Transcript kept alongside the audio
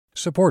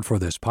Support for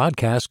this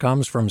podcast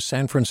comes from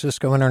San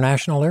Francisco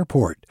International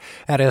Airport.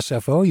 At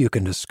SFO, you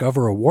can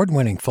discover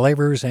award-winning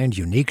flavors and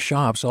unique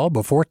shops all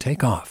before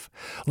takeoff.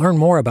 Learn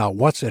more about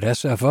what's at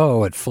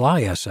SFO at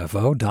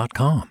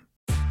flysfo.com.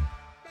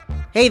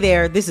 Hey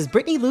there, this is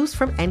Brittany Luce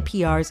from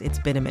NPR's It's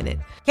Been a Minute.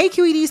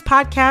 KQED's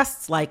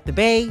podcasts like The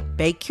Bay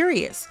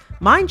Curious,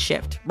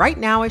 Mindshift, Right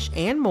Nowish,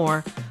 and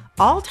more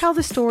all tell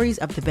the stories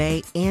of the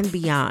Bay and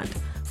beyond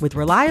with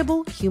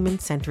reliable,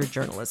 human-centered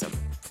journalism.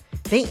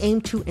 They aim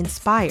to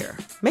inspire,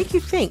 make you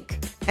think,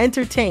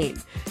 entertain,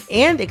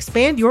 and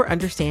expand your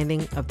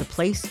understanding of the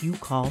place you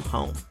call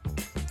home.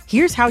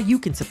 Here's how you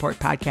can support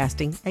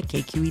podcasting at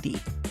KQED.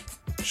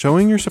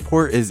 Showing your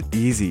support is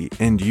easy,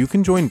 and you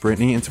can join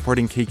Brittany in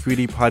supporting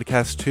KQED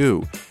Podcast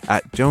too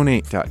at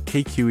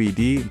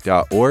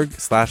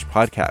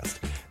donate.kqed.org/podcast.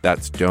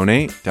 That's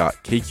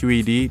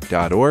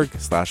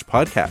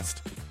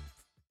donate.kqed.org/podcast.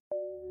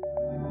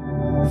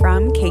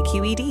 From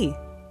KQED.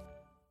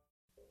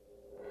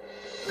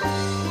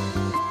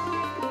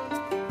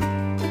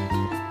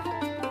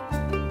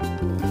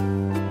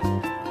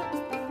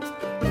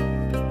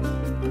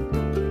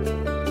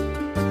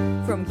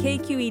 From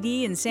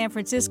KQED in San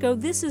Francisco,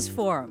 this is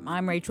Forum.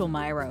 I'm Rachel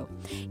Myrow.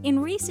 In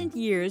recent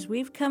years,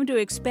 we've come to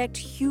expect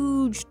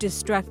huge,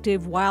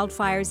 destructive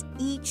wildfires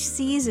each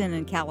season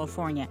in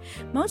California.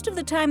 Most of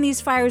the time,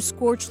 these fires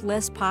scorch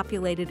less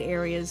populated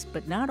areas,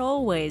 but not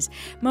always.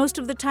 Most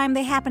of the time,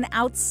 they happen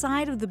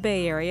outside of the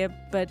Bay Area,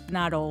 but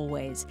not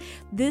always.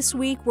 This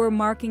week, we're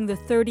marking the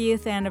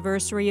 30th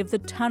anniversary of the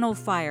Tunnel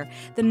Fire,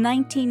 the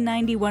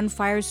 1991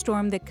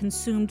 firestorm that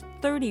consumed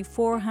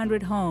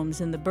 3,400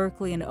 homes in the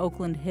Berkeley and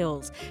Oakland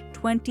Hills.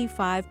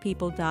 25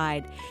 people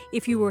died.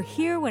 If you were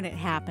here when it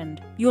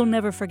happened, you'll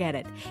never forget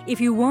it.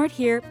 If you weren't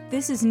here,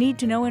 this is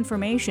need-to-know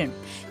information.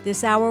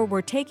 This hour,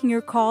 we're taking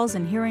your calls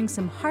and hearing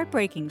some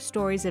heartbreaking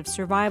stories of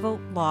survival,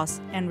 loss,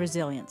 and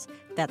resilience.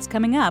 That's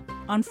coming up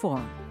on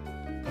Forum.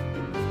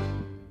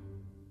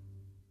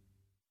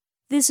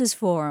 This is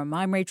Forum.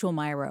 I'm Rachel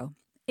Myrow.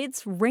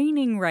 It's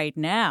raining right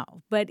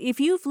now, but if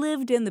you've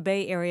lived in the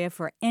Bay Area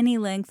for any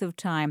length of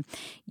time,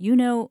 you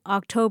know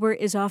October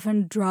is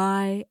often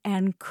dry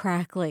and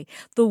crackly.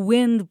 The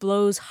wind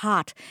blows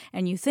hot,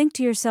 and you think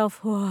to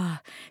yourself, oh,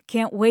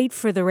 can't wait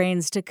for the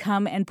rains to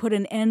come and put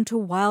an end to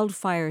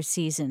wildfire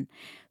season.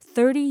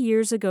 30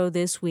 years ago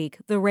this week,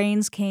 the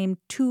rains came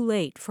too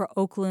late for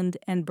Oakland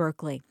and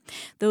Berkeley.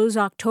 Those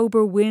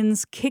October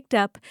winds kicked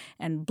up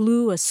and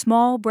blew a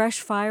small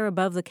brush fire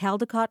above the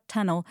Caldecott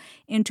Tunnel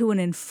into an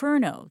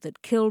inferno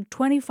that killed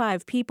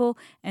 25 people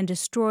and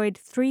destroyed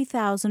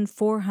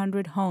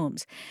 3,400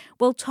 homes.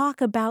 We'll talk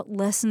about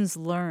lessons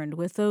learned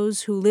with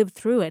those who lived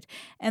through it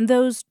and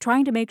those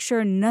trying to make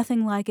sure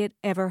nothing like it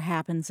ever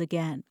happens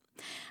again.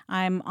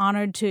 I'm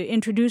honored to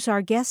introduce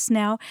our guests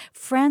now.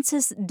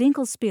 Frances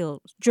Dinkelspiel,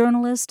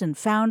 journalist and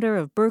founder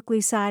of Berkeley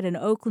Side and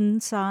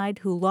Oakland Side,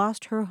 who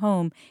lost her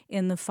home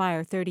in the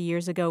fire 30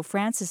 years ago.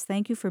 Frances,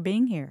 thank you for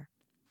being here.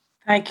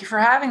 Thank you for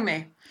having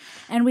me.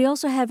 And we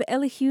also have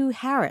Elihu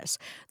Harris,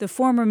 the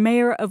former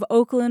mayor of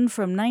Oakland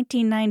from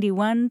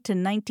 1991 to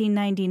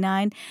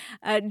 1999.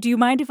 Do you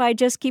mind if I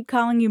just keep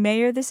calling you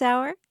mayor this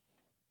hour?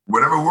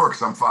 Whatever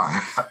works, I'm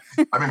fine.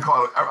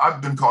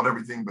 I've been called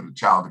everything but a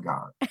child of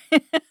God.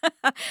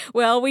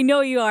 Well, we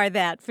know you are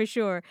that for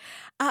sure.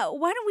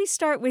 Why don't we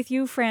start with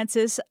you,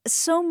 Frances?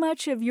 So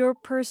much of your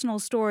personal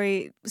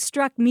story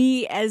struck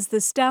me as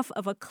the stuff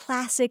of a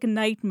classic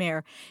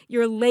nightmare.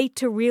 You're late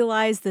to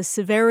realize the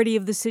severity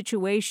of the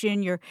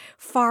situation. You're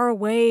far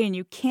away and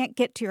you can't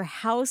get to your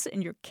house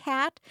and your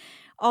cat.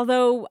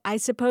 Although I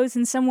suppose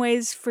in some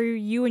ways for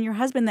you and your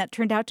husband that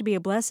turned out to be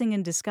a blessing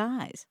in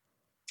disguise.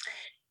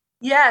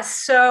 Yes.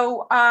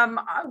 So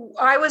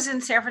I was in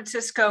San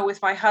Francisco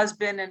with my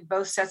husband and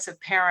both sets of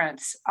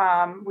parents.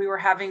 We were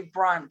having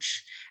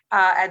brunch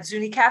at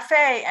Zuni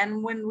Cafe.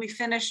 And when we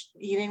finished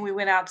eating, we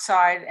went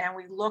outside and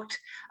we looked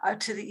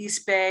to the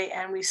East Bay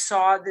and we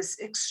saw this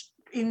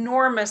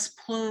enormous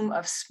plume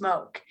of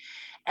smoke.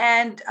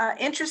 And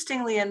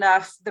interestingly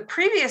enough, the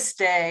previous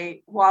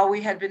day, while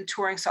we had been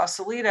touring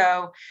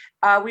Sausalito,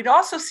 we'd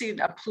also seen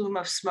a plume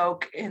of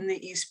smoke in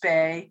the East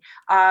Bay.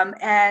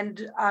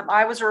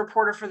 I was a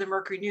reporter for the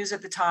Mercury News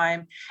at the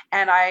time,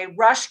 and I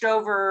rushed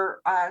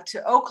over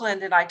to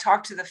Oakland and I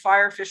talked to the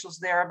fire officials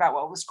there about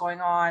what was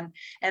going on.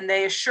 And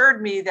they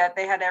assured me that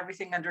they had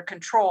everything under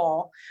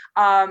control.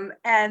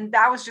 And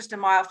that was just a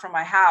mile from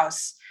my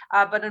house.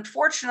 But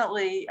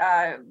unfortunately,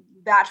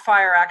 that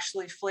fire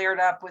actually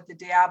flared up with the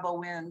Diablo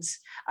winds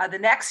the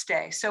next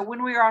day. So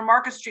when we were on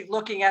Market Street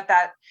looking at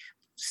that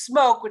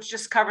smoke, which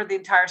just covered the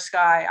entire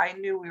sky, I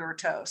knew we were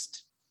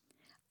toast.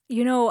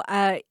 You know,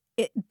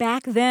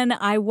 back then,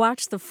 I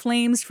watched the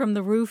flames from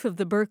the roof of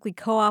the Berkeley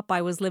co-op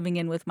I was living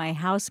in with my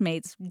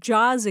housemates,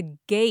 jaws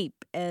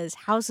agape as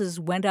houses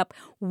went up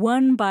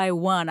one by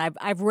one.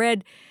 I've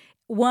read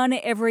one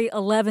every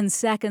 11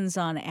 seconds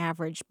on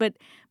average, but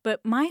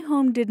my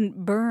home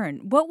didn't burn.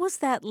 What was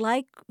that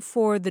like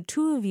for the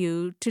two of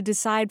you to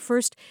decide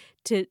first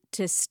to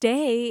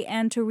stay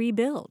and to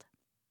rebuild?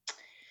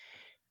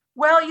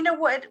 Well, you know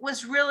what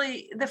was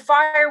really, the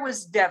fire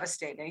was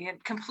devastating.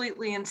 It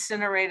completely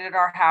incinerated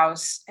our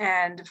house,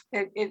 and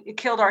it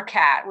killed our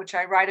cat, which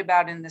I write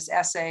about in this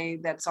essay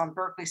that's on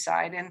Berkeley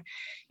side. And,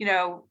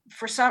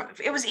 for some,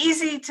 it was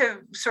easy to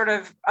sort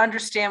of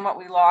understand what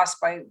we lost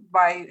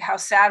by how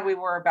sad we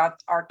were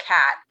about our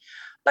cat.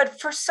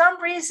 But for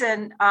some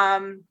reason,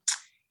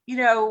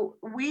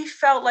 we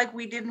felt like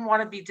we didn't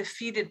want to be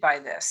defeated by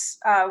this.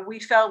 We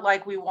felt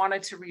like we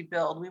wanted to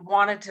rebuild. We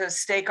wanted to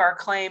stake our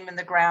claim in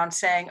the ground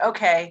saying,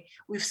 okay,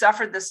 we've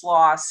suffered this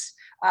loss,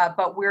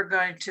 but we're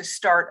going to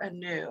start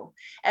anew.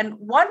 And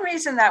one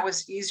reason that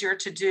was easier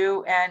to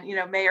do, and,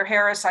 Mayor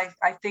Harris,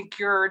 I think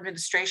your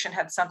administration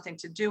had something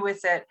to do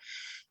with it.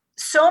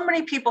 So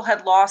many people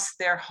had lost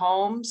their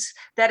homes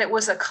that it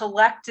was a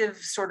collective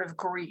sort of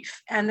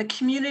grief. And the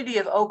community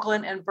of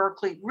Oakland and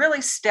Berkeley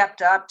really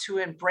stepped up to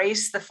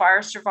embrace the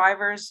fire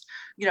survivors,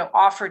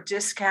 offered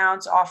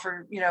discounts,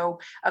 offered,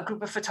 a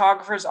group of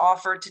photographers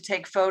offered to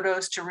take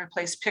photos to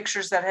replace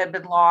pictures that had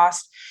been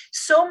lost.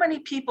 So many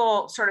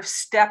people sort of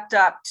stepped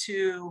up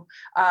to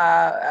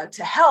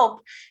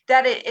help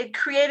that it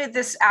created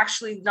this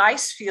actually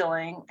nice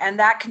feeling, and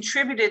that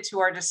contributed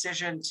to our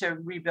decision to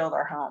rebuild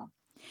our home.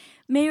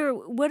 Mayor,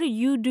 what do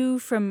you do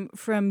from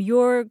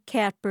your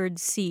catbird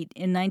seat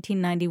in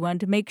 1991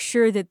 to make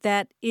sure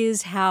that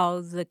is how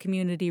the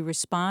community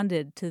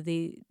responded to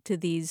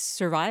these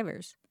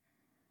survivors?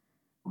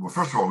 Well,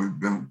 first of all, we've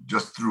been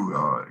just through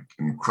an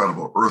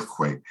incredible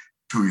earthquake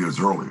 2 years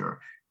earlier.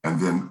 And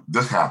then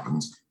this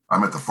happens.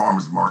 I'm at the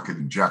farmers market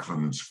in Jack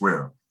London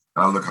Square,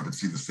 and I look up and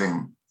see the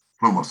same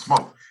plume of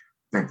smoke.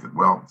 Think that,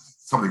 well,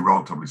 something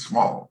relatively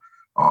small.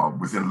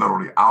 Within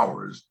literally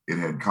hours, it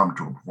had come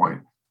to a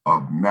point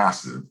of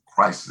massive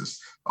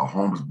crisis,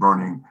 homes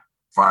burning,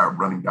 fire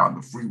running down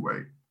the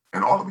freeway.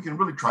 And all that we can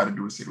really try to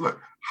do is say,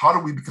 look, how do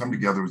we become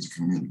together as a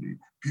community?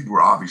 People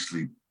were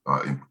obviously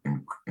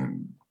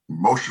in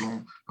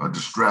emotional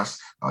distress.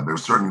 There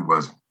certainly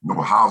was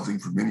no housing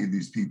for many of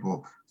these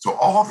people. So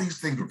all these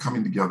things were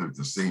coming together at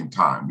the same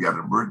time. We had an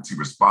emergency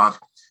response.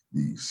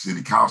 The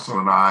city council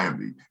and I and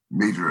the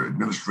major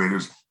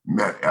administrators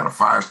met at a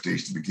fire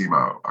station, became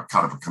a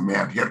kind of a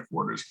command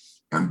headquarters,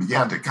 and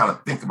began to kind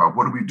of think about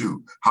what do we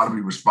do? How do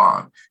we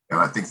respond? And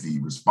I think the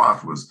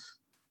response was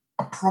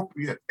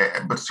appropriate,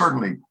 but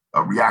certainly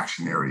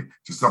reactionary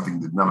to something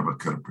that none of us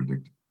could have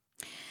predicted.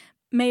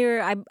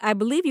 Mayor, I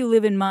believe you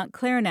live in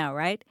Montclair now,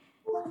 right?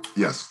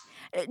 Yes.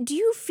 Do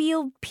you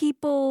feel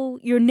people,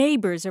 your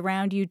neighbors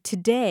around you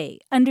today,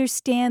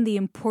 understand the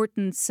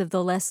importance of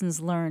the lessons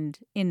learned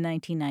in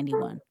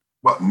 1991?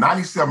 Well,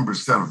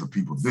 97% of the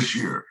people this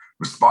year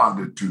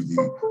responded to the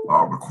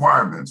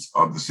requirements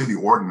of the city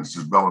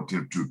ordinances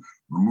relative to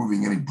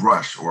removing any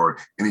brush or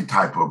any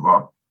type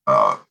of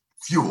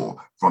fuel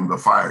from the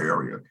fire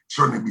area.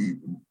 Certainly, we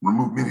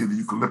removed many of the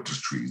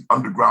eucalyptus trees,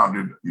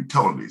 undergrounded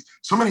utilities.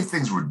 So many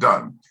things were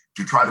done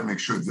to try to make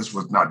sure this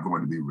was not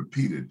going to be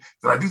repeated,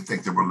 that I do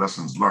think there were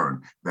lessons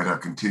learned that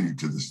have continued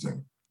to this day.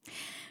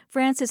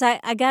 Francis,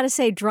 I got to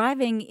say,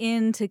 driving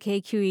into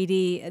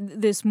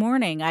KQED this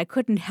morning, I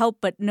couldn't help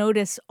but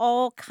notice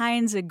all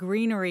kinds of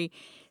greenery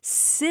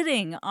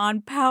sitting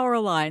on power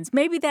lines.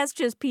 Maybe that's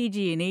just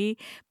PG&E,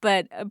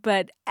 but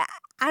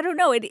I don't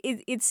know.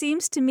 It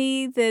seems to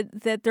me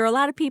that there are a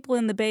lot of people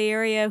in the Bay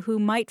Area who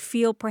might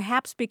feel,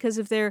 perhaps because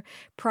of their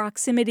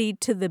proximity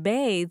to the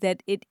Bay,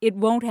 that it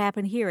won't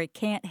happen here. It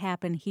can't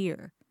happen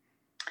here.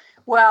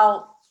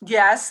 Well,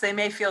 yes, they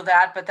may feel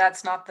that, but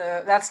that's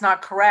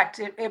not correct.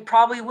 It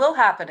probably will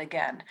happen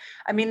again.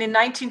 I mean, in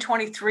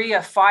 1923,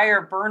 a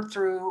fire burned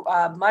through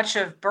much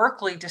of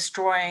Berkeley,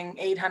 destroying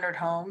 800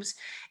 homes.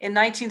 In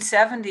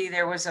 1970,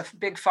 there was a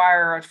big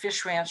fire at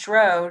Fish Ranch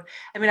Road.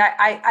 I mean,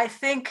 I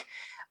think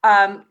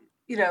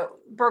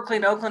Berkeley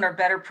and Oakland are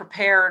better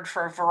prepared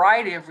for a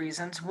variety of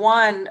reasons.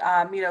 One,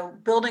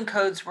 building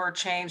codes were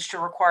changed to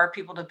require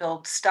people to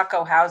build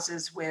stucco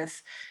houses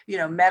with,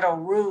 metal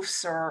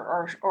roofs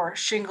or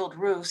shingled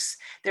roofs.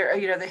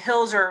 There, the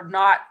hills are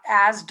not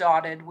as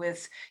dotted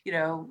with,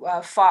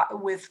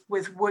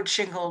 with wood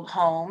shingled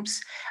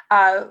homes.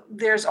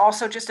 There's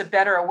also just a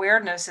better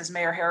awareness, as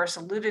Mayor Harris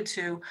alluded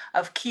to,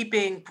 of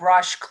keeping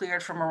brush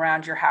cleared from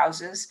around your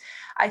houses.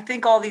 I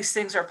think all these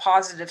things are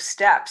positive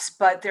steps,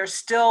 but there's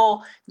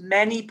still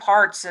many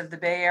parts of the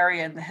Bay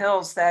Area and the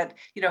hills that,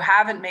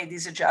 haven't made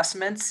these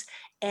adjustments,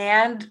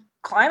 and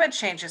climate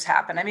change has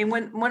happened. I mean,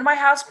 when my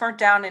house burnt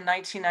down in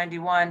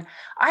 1991,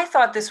 I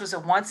thought this was a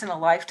once in a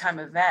lifetime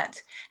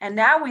event. And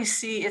now we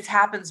see it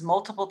happens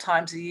multiple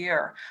times a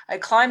year.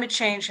 Climate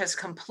change has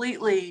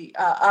completely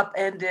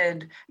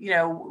upended,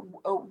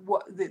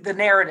 the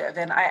narrative.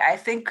 And I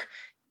think,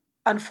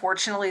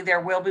 unfortunately,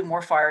 there will be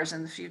more fires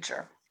in the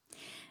future.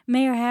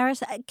 Mayor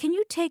Harris, can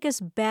you take us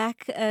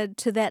back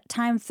to that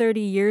time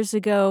 30 years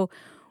ago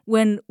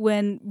when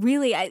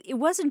really it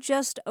wasn't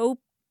just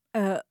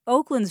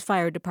Oakland's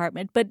fire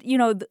department, but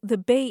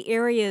the Bay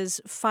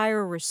Area's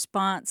fire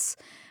response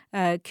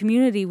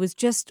community was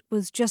just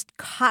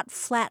caught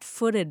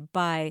flat-footed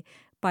by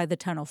the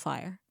tunnel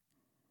fire?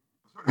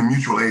 And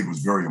mutual aid was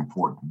very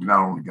important. We not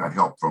only got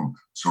help from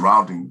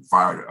surrounding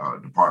fire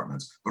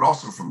departments, but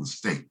also from the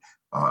state.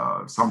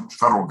 Some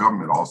federal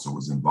government also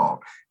was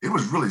involved. It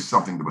was really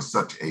something that was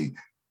such a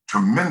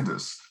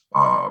tremendous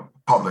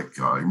public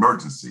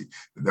emergency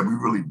that we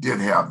really did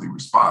have the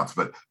response.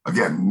 But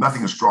again,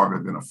 nothing is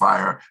stronger than a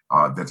fire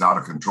that's out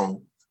of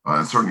control,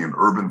 and certainly an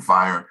urban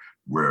fire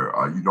where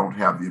you don't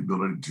have the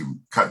ability to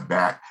cut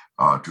back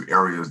to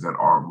areas that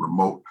are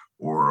remote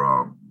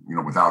or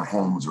without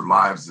homes or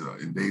lives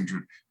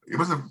endangered. It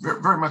was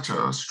very much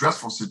a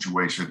stressful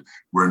situation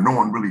where no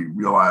one really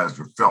realized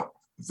or felt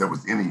that there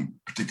was any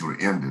particular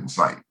end in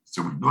sight.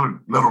 So it was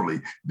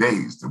literally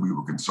days that we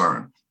were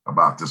concerned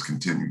about this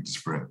continuing to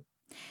spread.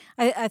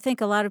 I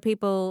think a lot of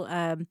people,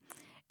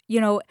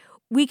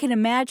 we can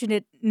imagine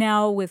it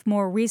now with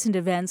more recent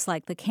events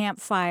like the Camp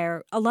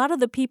Fire. A lot of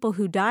the people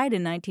who died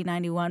in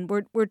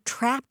 1991 were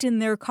trapped in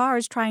their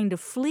cars trying to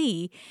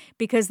flee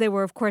because there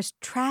were, of course,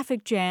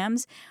 traffic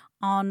jams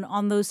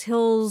on those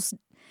hills,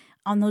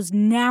 on those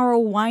narrow,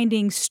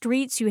 winding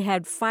streets. You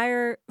had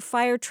fire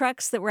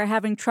trucks that were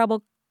having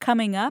trouble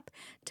coming up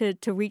to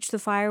reach the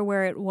fire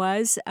where it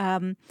was.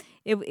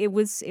 It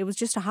was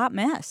just a hot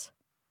mess.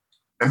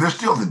 And there's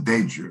still the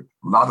danger.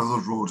 A lot of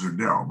those roads are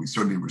narrow. We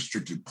certainly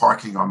restricted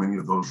parking on many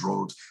of those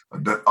roads,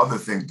 done other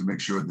things to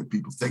make sure that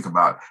people think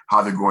about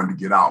how they're going to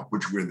get out,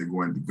 which way they're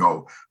going to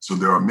go. So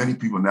there are many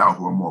people now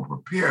who are more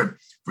prepared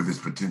for this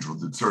potential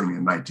than certainly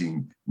in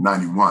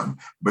 1991.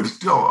 But it's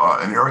still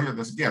an area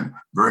that's, again,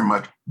 very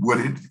much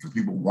wooded because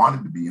people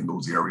wanted to be in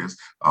those areas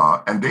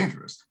and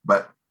dangerous,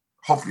 but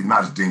hopefully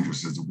not as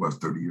dangerous as it was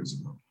 30 years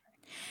ago.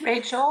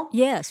 Rachel?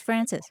 Yes,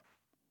 Francis.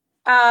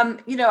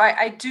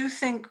 I do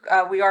think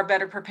we are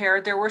better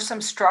prepared. There were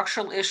some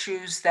structural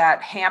issues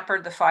that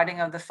hampered the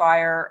fighting of the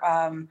fire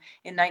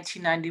in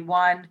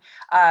 1991.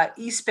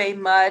 East Bay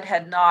Mud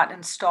had not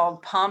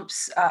installed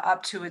pumps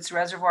up to its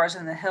reservoirs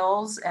in the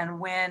hills. And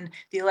when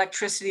the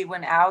electricity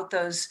went out,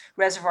 those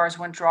reservoirs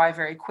went dry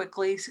very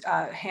quickly,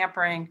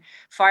 hampering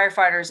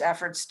firefighters'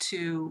 efforts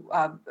to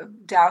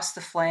douse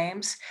the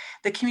flames.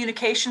 The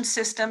communication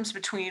systems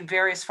between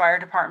various fire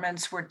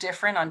departments were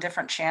different on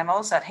different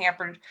channels that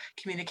hampered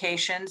communication.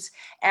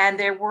 And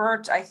there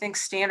weren't, I think,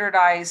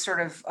 standardized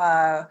sort of,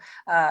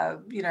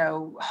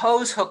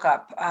 hose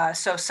hookup.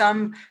 So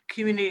some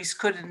communities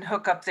couldn't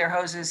hook up their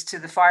hoses to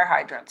the fire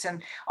hydrants.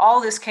 And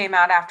all this came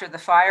out after the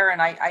fire.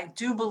 And I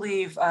do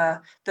believe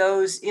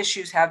those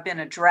issues have been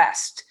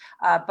addressed.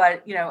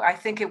 But I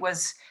think it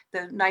was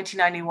the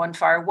 1991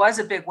 fire was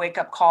a big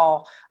wake-up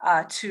call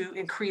to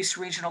increase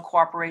regional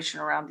cooperation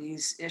around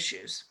these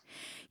issues.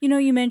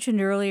 You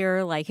mentioned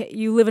earlier, like,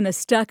 you live in a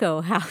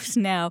stucco house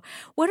now.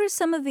 What are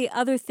some of the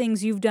other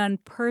things you've done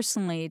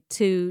personally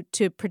to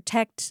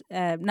protect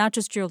not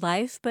just your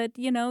life, but,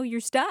 your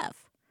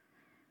stuff?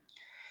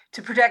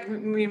 To protect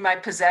my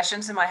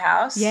possessions in my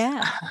house?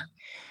 Yeah.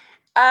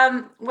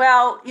 I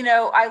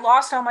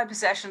lost all my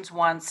possessions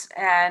once,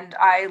 and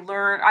I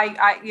learned,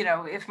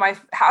 if my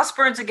house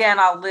burns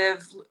again, I'll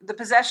live. The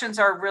possessions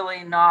are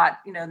really not,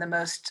 the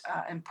most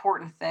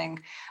important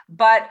thing.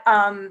 But,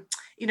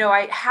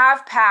 I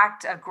have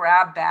packed a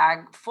grab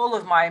bag full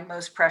of my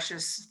most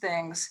precious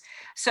things.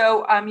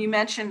 So you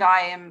mentioned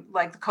I am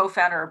like the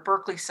co-founder of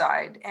Berkeley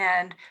Side,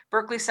 and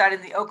Berkeley Side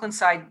and the Oakland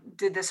side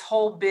did this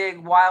whole big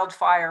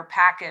wildfire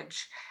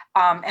package.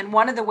 And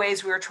one of the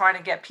ways we were trying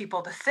to get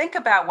people to think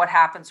about what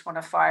happens when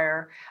a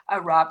fire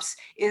erupts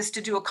is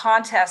to do a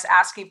contest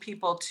asking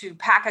people to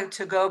pack a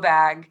to-go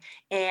bag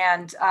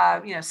and,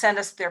 send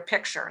us their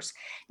pictures.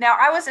 Now,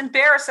 I was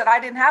embarrassed that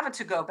I didn't have a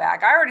to-go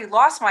bag. I already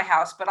lost my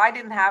house, but I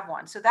didn't have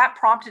one. So that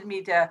prompted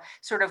me to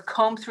sort of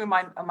comb through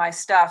my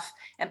stuff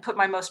and put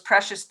my most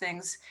precious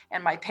things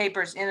and my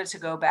papers in a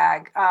to-go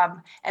bag.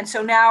 And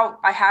so now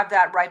I have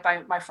that right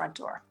by my front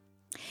door.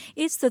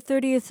 It's the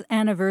 30th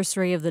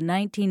anniversary of the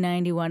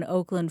 1991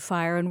 Oakland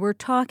fire, and we're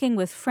talking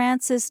with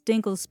Frances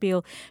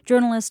Dinkelspiel,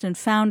 journalist and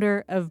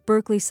founder of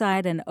Berkeley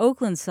Side and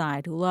Oakland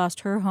Side, who lost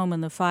her home in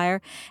the fire,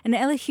 and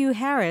Elihu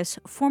Harris,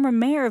 former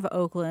mayor of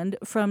Oakland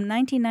from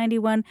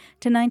 1991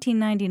 to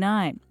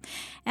 1999.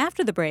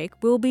 After the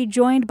break, we'll be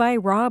joined by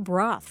Rob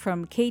Roth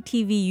from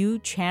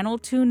KTVU Channel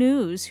 2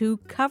 News, who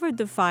covered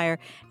the fire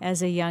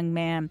as a young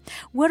man.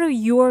 What are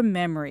your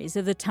memories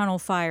of the tunnel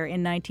fire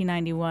in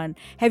 1991?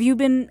 Have you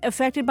been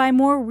affected by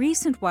more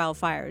recent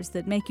wildfires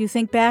that make you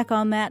think back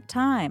on that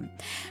time?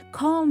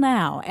 Call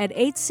now at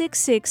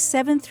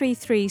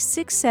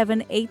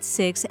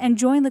 866-733-6786 and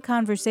join the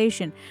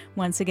conversation.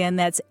 Once again,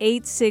 that's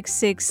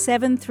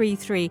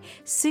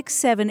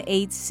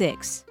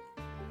 866-733-6786.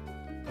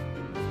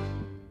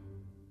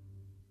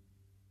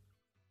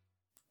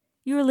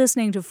 You're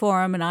listening to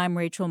Forum, and I'm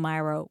Rachel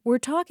Myrow. We're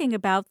talking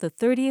about the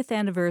 30th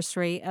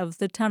anniversary of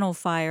the tunnel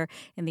fire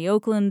in the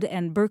Oakland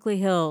and Berkeley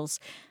Hills.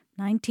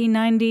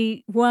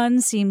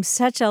 1991 seems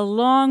such a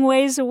long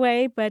ways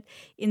away, but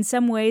in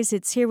some ways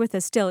it's here with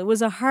us still. It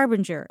was a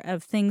harbinger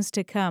of things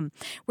to come.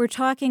 We're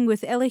talking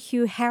with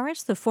Elihu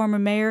Harris, the former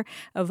mayor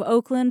of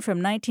Oakland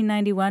from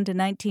 1991 to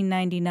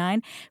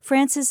 1999,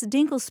 Frances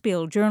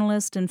Dinkelspiel,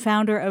 journalist and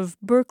founder of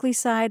Berkeley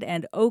Side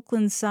and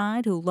Oakland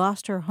Side, who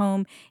lost her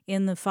home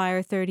in the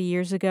fire 30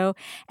 years ago,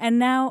 and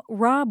now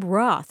Rob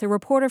Roth, a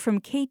reporter from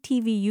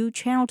KTVU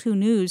Channel 2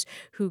 News,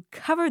 who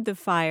covered the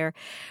fire.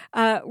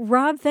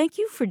 Rob, thank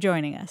you for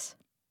joining us.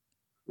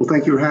 Well,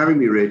 thank you for having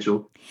me,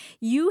 Rachel.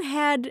 You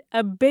had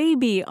a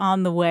baby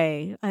on the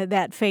way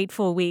that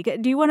fateful week.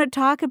 Do you want to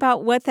talk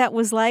about what that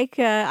was like?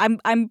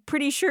 I'm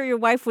pretty sure your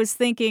wife was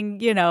thinking,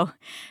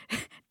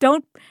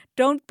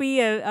 don't be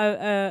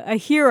a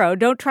hero.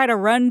 Don't try to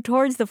run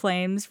towards the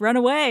flames. Run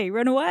away.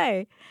 Run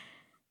away.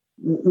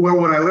 Well,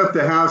 when I left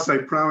the house, I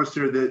promised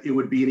her that it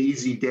would be an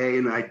easy day,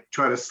 and I'd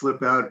try to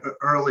slip out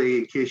early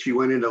in case she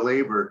went into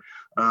labor.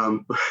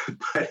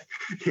 But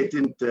it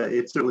didn't.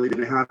 It certainly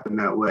didn't happen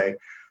that way.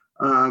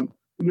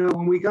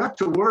 When we got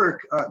to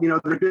work,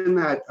 there'd been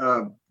that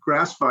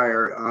grass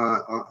fire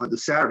on the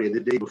Saturday,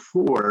 the day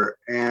before,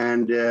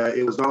 and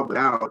it was all but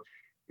out.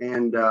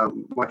 And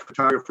my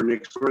photographer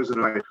Nick Soares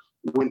and I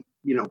went,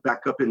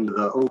 back up into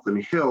the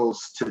Oakland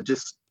Hills to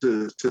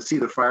see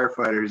the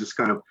firefighters just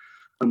kind of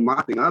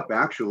mopping up,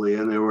 actually,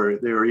 and they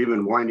were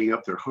even winding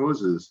up their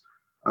hoses.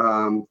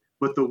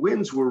 But the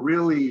winds were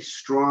really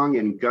strong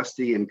and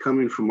gusty and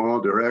coming from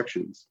all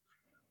directions.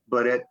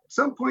 But at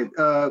some point,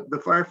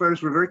 the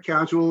firefighters were very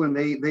casual, and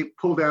they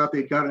pulled out.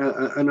 They got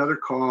another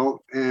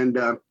call, and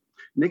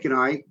Nick and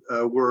I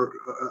were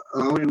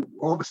alone, and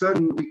all of a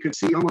sudden we could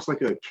see almost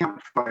like a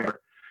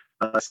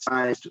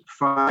campfire-sized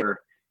fire,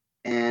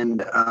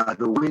 and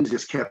the winds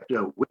just kept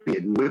whipping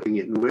it and whipping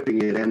it and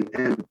whipping it,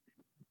 and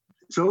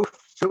so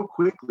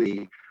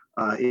quickly.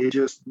 It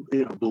just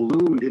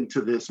ballooned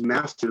into this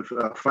massive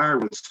fire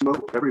with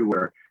smoke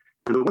everywhere.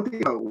 And the one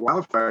thing about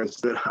wildfires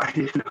that I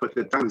didn't know at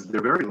the time is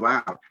they're very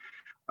loud.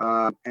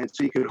 And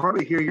so you could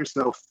hardly hear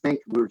yourself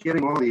think. We're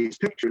getting all these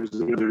pictures.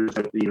 There's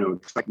that,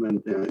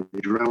 excitement,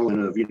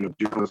 adrenaline of,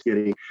 journalists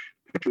getting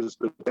pictures.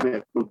 But then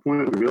at one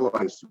point we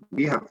realized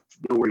we have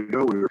nowhere to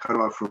go. We were cut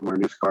off from our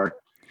news car.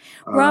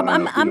 Rob,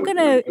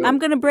 I'm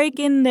gonna break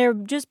in there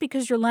just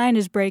because your line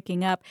is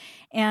breaking up,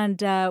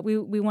 and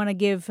we want to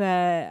give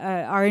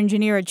our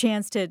engineer a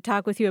chance to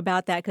talk with you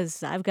about that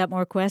because I've got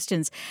more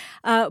questions.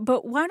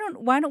 But why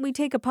don't we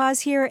take a pause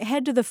here,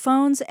 head to the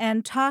phones,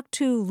 and talk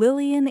to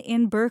Lillian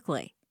in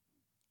Berkeley.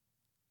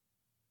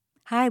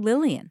 Hi,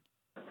 Lillian.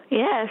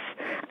 Yes,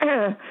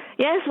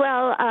 yes.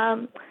 Well,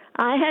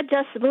 I had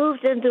just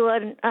moved into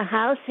a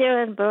house here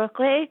in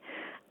Berkeley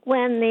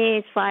when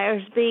these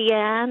fires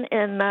began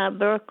in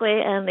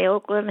Berkeley and the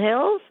Oakland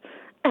Hills.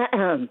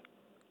 And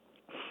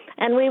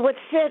we would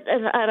sit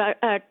at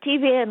our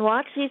TV and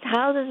watch these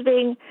houses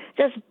being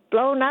just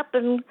blown up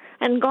and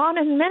gone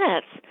in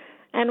minutes.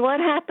 And what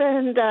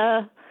happened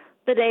the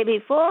day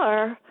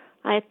before,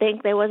 I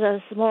think there was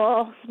a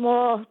small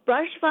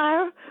brush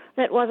fire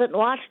that wasn't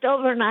watched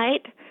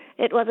overnight.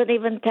 It wasn't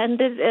even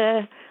tended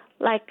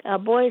like a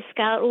Boy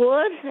Scout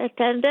would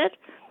attend it,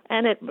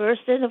 and it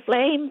burst into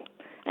flame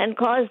and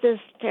caused this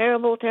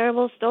terrible,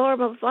 terrible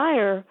storm of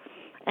fire.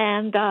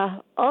 And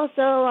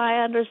also,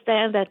 I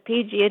understand that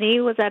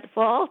PG&E was at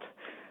fault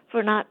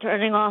for not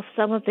turning off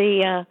some of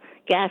the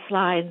gas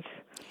lines,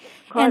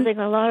 causing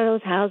a lot of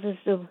those houses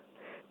to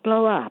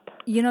blow up.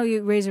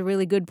 You raise a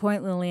really good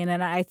point, Lillian,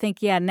 and I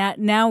think,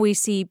 now we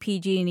see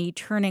PG&E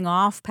turning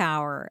off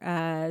power,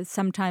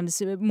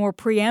 sometimes more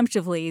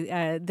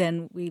preemptively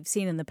than we've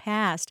seen in the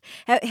past.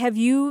 Have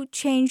you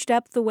changed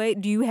up the way?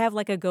 Do you have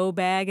like a go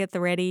bag at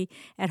the ready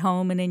at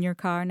home and in your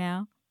car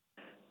now?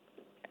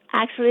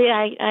 Actually,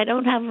 I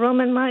don't have room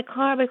in my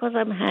car because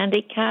I'm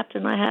handicapped,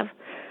 and I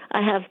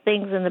have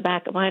things in the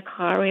back of my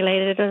car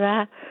related to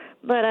that.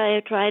 But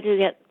I try to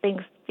get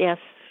things,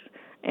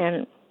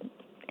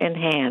 in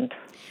hand.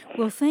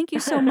 Well, thank you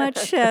so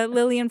much,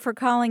 Lillian, for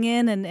calling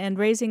in and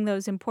raising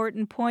those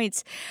important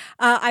points.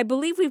 I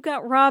believe we've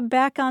got Rob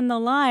back on the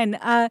line.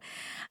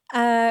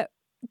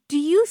 Do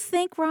you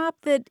think, Rob,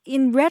 that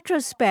in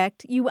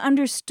retrospect you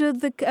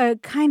understood the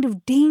kind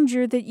of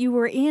danger that you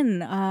were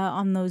in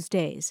on those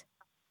days?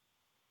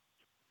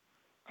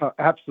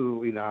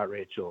 Absolutely not,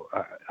 Rachel.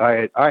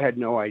 I had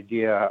no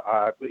idea.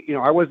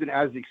 I wasn't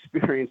as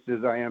experienced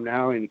as I am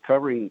now in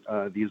covering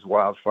these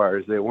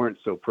wildfires. They weren't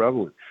so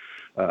prevalent.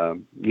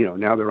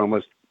 Now they're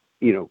almost,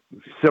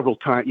 several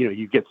times,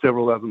 you get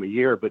several of them a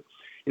year, but,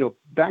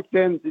 back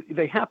then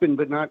they happened,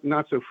 but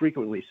not so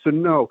frequently. So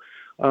no.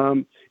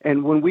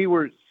 And when we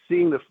were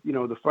seeing the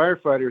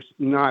firefighters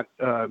not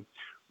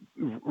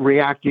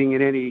reacting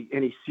in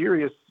any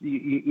serious,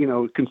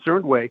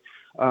 concerned way,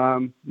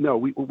 no,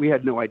 we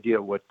had no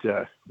idea what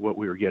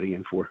we were getting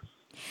in for.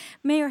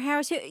 Mayor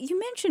Harris, you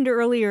mentioned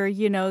earlier,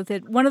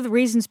 that one of the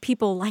reasons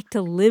people like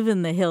to live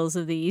in the hills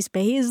of the East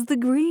Bay is the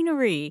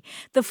greenery,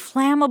 the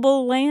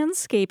flammable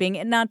landscaping,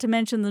 and not to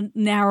mention the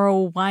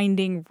narrow,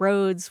 winding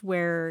roads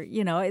where,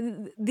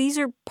 these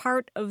are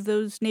part of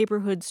those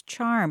neighborhoods'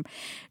 charm.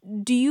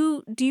 Do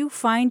you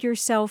find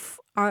yourself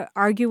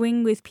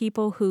arguing with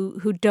people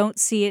who don't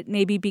see it,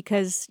 maybe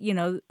because,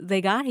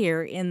 they got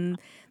here in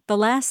the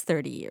last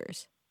 30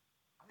 years?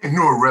 And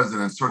newer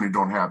residents certainly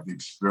don't have the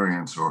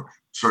experience or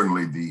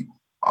certainly the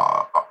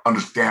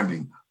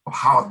understanding of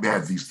how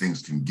bad these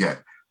things can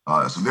get.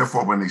 So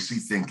therefore, when they see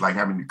things like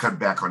having to cut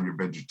back on your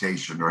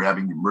vegetation or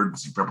having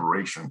emergency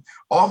preparation,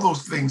 all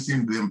those things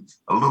seem to them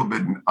a little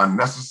bit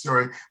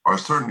unnecessary or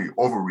certainly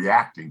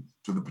overreacting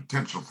to the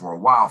potential for a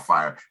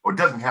wildfire. Or it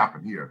doesn't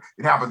happen here.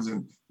 It happens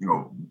in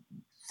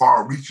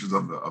far reaches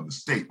of the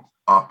state,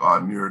 up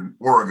near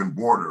Oregon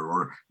border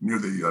or near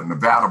the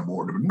Nevada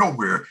border, but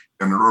nowhere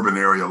in an urban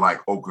area like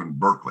Oakland,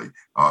 Berkeley.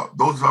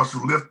 Those of us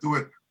who lived through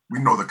it, we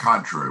know the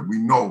contrary. We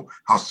know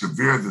how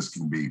severe this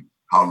can be,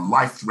 how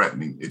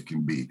life-threatening it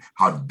can be,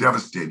 how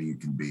devastating it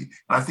can be. And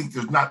I think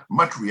there's not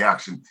much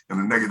reaction in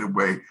a negative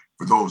way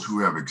for those who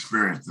have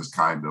experienced this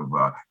kind of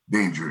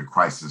danger,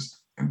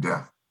 crisis, and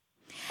death.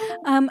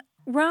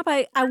 Rob,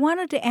 I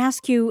wanted to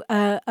ask you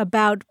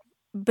about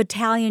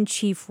Battalion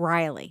Chief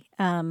Riley,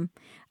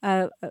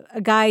 a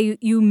guy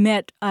you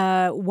met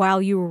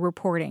while you were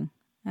reporting.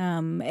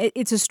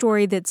 It's a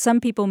story that some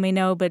people may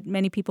know, but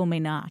many people may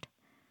not.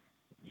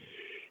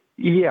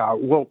 Yeah,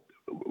 well,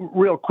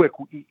 real quick,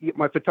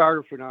 my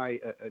photographer and I,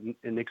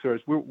 and Nick Soros,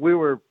 we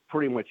were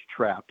pretty much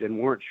trapped and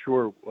weren't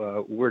sure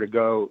where to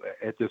go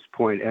at this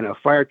point. And a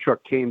fire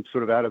truck came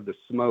sort of out of the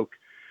smoke,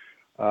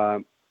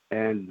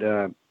 and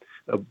the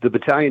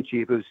battalion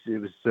chief, it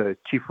was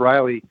Chief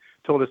Riley,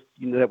 told us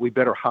that we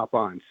better hop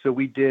on. So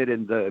we did,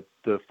 and the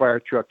fire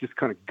truck just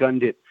kind of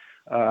gunned it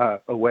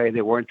away.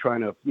 They weren't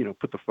trying to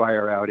put the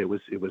fire out. It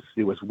was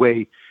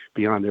way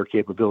beyond their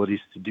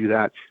capabilities to do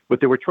that. But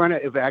they were trying to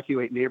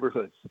evacuate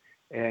neighborhoods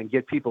and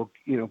get people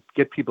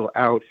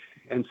out.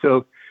 And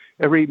so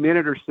every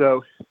minute or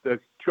so, the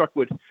truck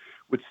would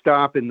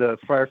stop, and the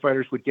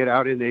firefighters would get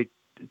out, and they'd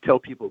tell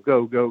people,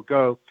 go, go,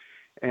 go.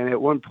 And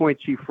at one point,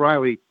 Chief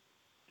Riley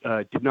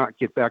did not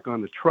get back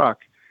on the truck,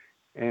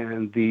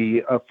 and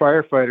the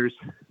firefighters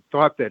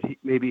thought that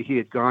maybe he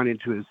had gone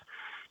to his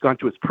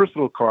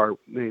personal car,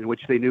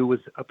 which they knew was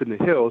up in the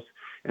hills,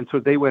 and so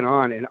they went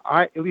on. And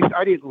I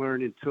didn't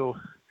learn until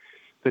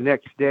the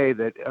next day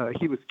that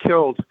he was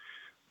killed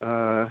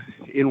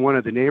in one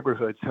of the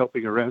neighborhoods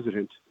helping a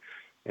resident,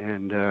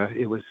 and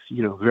it was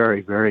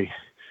very, very,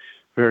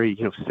 very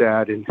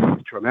sad and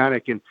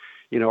traumatic. And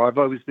I've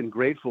always been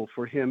grateful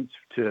for him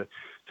to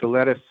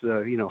let us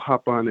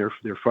hop on their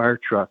fire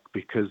truck,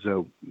 because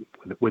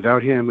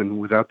without him and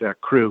without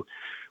that crew,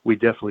 we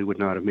definitely would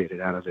not have made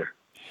it out of there.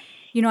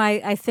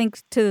 I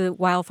think to the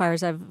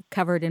wildfires I've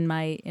covered in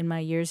my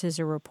years as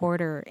a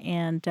reporter,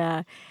 and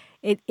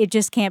it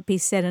just can't be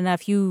said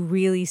enough. You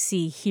really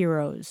see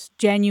heroes,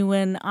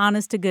 genuine,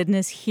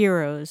 honest-to-goodness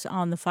heroes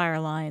on the fire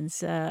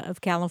lines of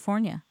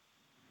California.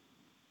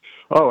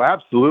 Oh,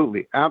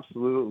 absolutely,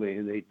 absolutely,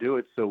 and they do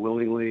it so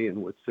willingly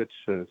and with such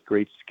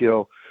great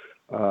skill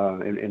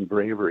and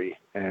bravery,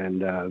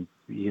 and and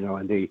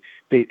they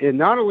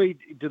not only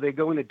do they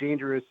go into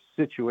dangerous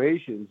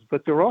situations,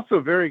 but they're also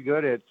very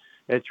good at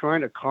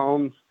trying to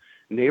calm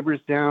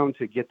neighbors down,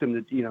 to get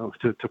them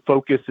to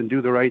focus and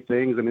do the right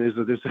things. I mean,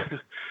 there's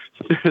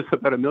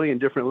about a million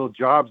different little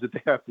jobs that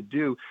they have to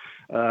do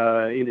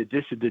in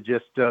addition to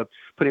just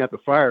putting out the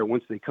fire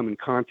once they come in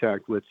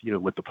contact with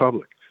the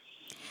public.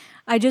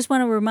 I just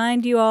want to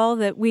remind you all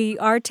that we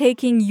are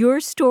taking your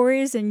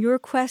stories and your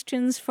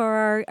questions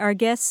for our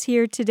guests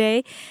here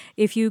today.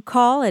 If you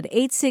call at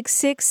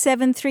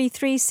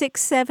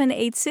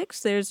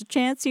 866-733-6786, there's a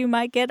chance you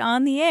might get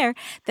on the air.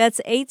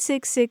 That's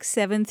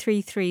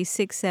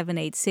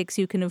 866-733-6786.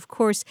 You can, of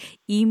course,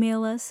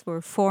 email us or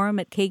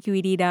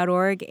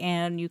forum@kqed.org,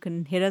 and you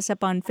can hit us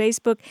up on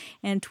Facebook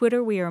and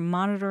Twitter. We are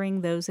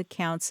monitoring those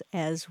accounts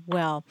as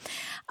well.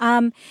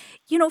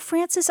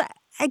 Francis,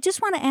 I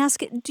just want to ask,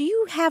 do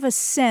you have a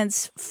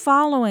sense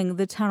following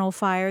the tunnel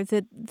fire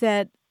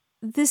that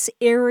this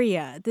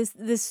area,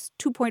 this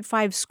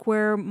 2.5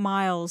 square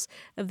miles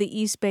of the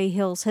East Bay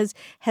Hills has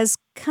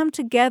come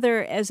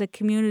together as a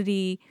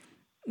community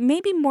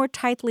maybe more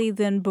tightly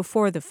than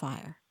before the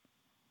fire?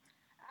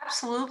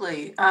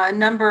 Absolutely. A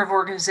number of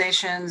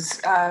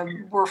organizations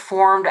were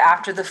formed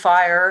after the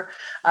fire,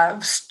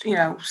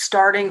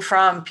 starting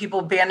from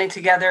people banding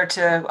together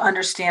to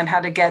understand how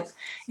to get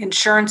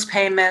insurance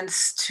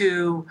payments,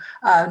 to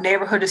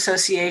neighborhood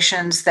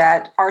associations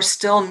that are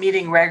still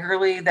meeting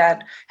regularly,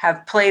 that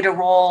have played a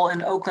role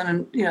in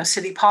Oakland,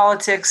 city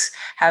politics,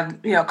 have,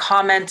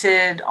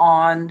 commented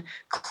on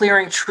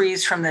clearing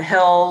trees from the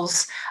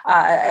hills,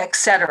 et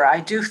cetera.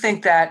 I do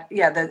think that,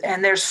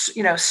 and there's,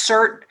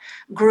 CERT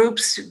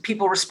groups,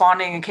 people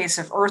responding in case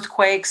of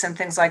earthquakes and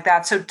things like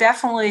that. So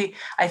definitely,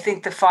 I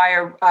think the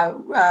fire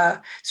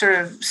sort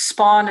of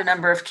spawned a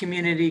number of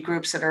community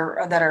groups that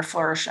are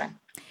flourishing.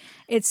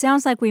 It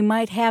sounds like we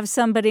might have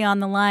somebody on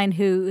the line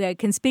who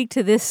can speak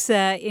to this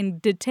in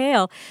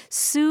detail.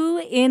 Sue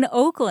in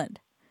Oakland.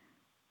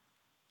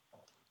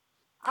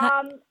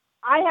 I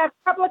have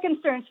a couple of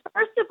concerns.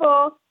 First of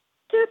all,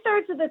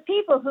 2/3 of the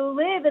people who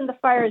live in the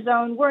fire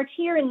zone weren't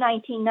here in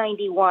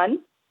 1991.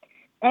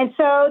 And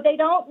so they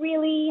don't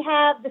really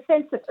have the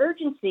sense of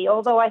urgency,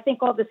 although I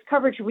think all this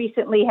coverage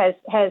recently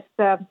has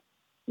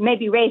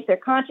maybe raised their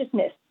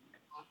consciousness.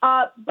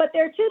 But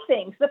there are two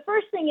things. The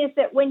first thing is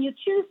that when you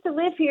choose to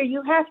live here,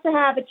 you have to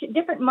have a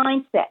different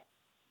mindset.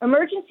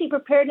 Emergency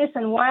preparedness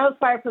and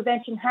wildfire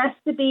prevention has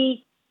to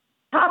be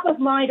top of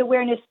mind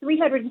awareness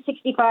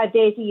 365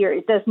 days a year.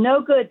 It does no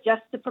good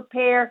just to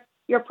prepare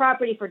your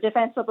property for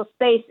defensible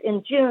space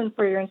in June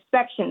for your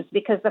inspections,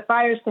 because the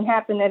fires can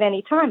happen at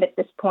any time at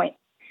this point.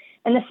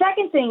 And the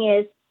second thing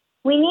is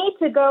we need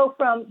to go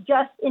from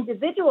just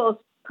individuals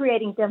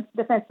creating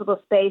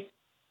defensible space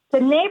to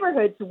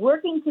neighborhoods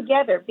working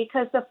together,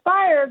 because the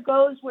fire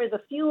goes where the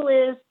fuel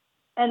is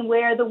and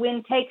where the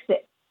wind takes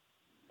it.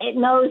 It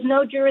knows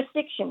no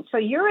jurisdiction. So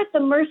you're at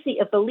the mercy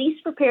of the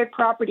least prepared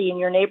property in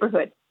your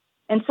neighborhood.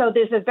 And so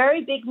there's a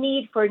very big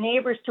need for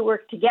neighbors to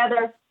work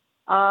together.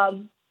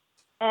 And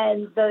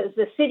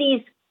the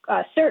city's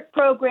CERT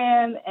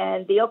program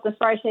and the Oakland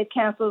Fire Safe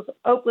Council's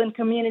Oakland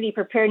Community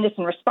Preparedness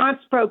and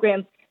Response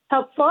Program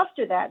help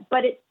foster that.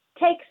 But it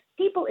takes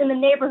people in the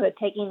neighborhood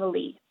taking the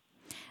lead.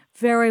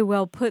 Very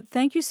well put.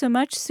 Thank you so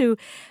much, Sue.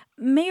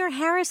 Mayor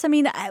Harris,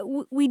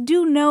 we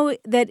do know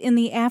that in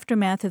the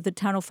aftermath of the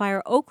tunnel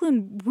fire,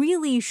 Oakland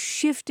really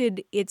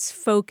shifted its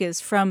focus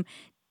from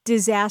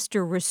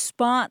disaster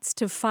response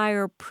to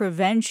fire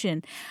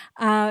prevention.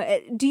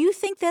 Do you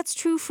think that's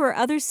true for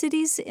other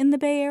cities in the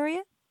Bay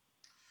Area?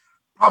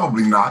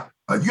 Probably not.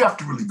 You have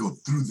to really go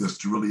through this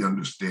to really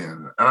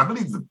understand. And I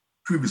believe the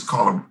previous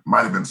caller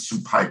might have been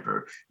Sue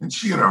Piper, and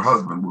she and her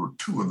husband were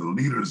two of the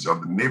leaders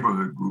of the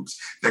neighborhood groups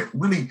that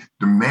really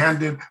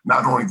demanded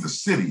not only the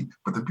city,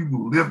 but the people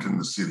who lived in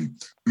the city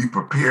be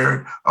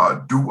prepared,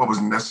 do what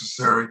was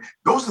necessary.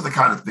 Those are the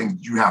kind of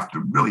things you have to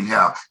really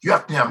have. You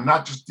have to have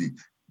not just the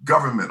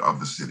government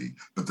of the city,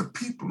 but the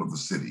people of the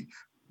city.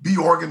 Be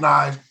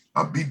organized,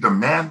 be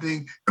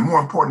demanding, and more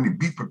importantly,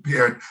 be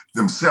prepared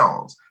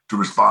themselves to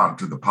respond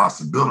to the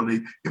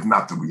possibility, if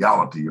not the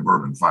reality, of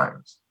urban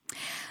fires.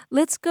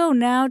 Let's go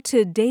now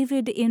to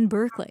David in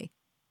Berkeley.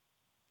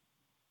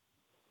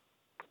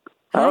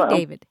 Hello. Hi,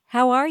 David.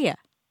 How are you?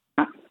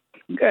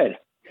 Good.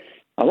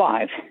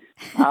 Alive.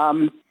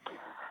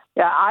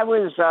 I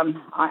was.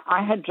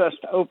 I had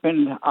just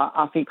opened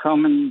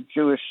Afikoman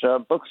Jewish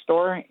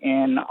bookstore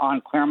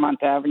on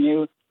Claremont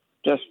Avenue,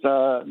 just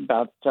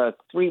about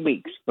 3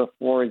 weeks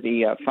before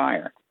the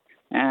fire,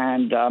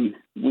 and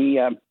we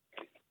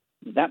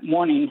that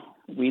morning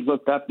we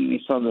looked up and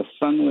we saw the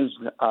sun was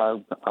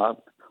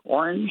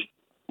orange,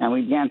 and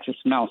we began to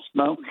smell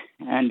smoke.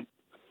 And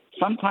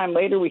sometime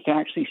later, we could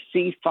actually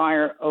see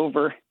fire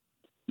over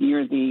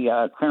near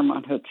the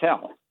Claremont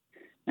Hotel.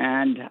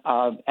 And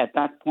at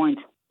that point,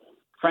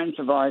 friends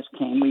of ours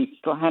came. We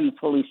still hadn't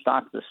fully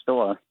stocked the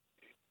store,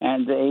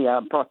 and they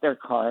brought their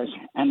cars,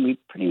 and we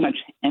pretty much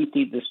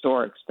emptied the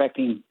store,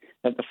 expecting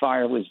that the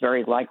fire was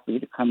very likely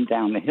to come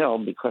down the hill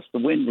because the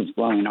wind was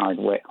blowing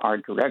our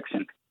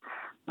direction.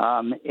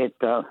 It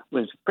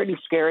was pretty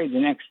scary. The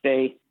next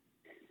day,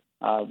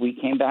 we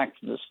came back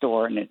to the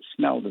store, and it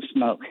smelled of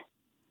smoke.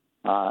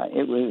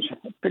 It was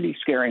a pretty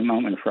scary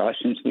moment for us,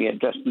 since we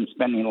had just been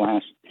spending the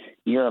last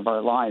year of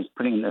our lives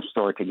putting this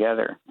store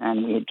together,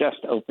 and we had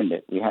just opened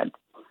it. We had,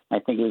 I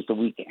think it was the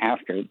week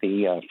after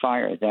the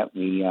fire that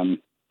we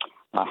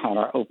had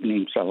our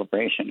opening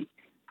celebration.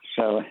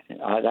 So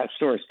that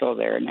store is still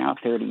there now,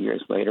 30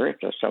 years later.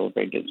 It just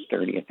celebrated its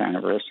 30th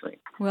anniversary.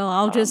 Well,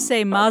 I'll just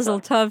say Mazel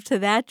Tov to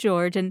that,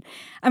 George. And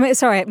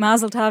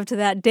Mazel Tov to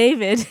that,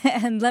 David.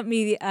 And let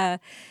me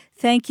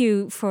thank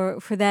you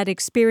for that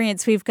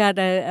experience. We've got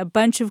a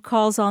bunch of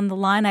calls on the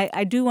line.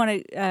 I do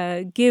want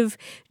to give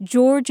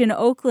George in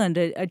Oakland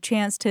a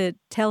chance to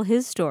tell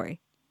his story.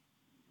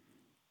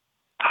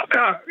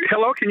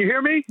 Hello, can you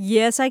hear me?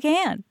 Yes, I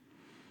can.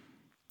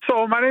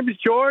 So my name is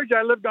George.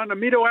 I lived on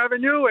Amito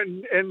Avenue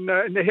in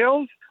the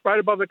hills, right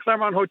above the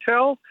Claremont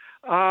Hotel.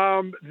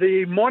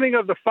 The morning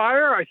of the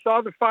fire, I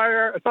saw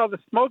the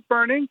smoke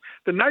burning.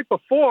 The night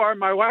before,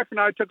 my wife and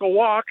I took a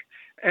walk,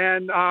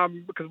 and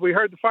because we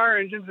heard the fire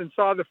engines and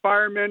saw the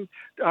firemen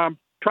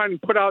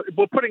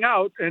putting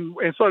out and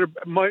sort of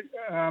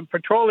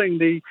patrolling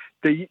the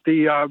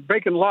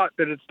vacant lot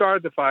that had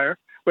started the fire,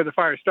 where the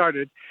fire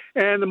started.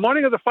 And the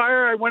morning of the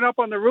fire, I went up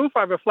on the roof. I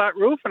have a flat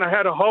roof, and I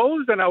had a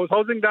hose, and I was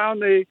hosing down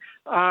the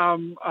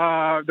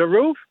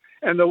roof,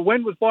 and the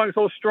wind was blowing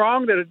so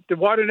strong that the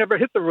water never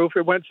hit the roof.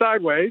 It went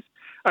sideways.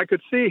 I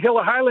could see Hill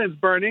of Highlands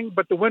burning,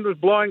 but the wind was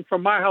blowing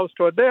from my house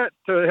to the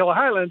Hill of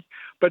Highlands.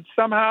 But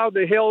somehow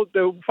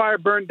the fire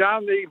burned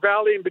down the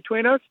valley in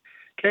between us,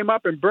 came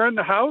up and burned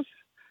the house.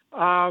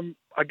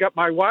 I got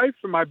my wife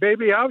and my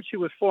baby out. She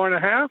was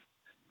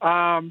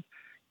 4.5.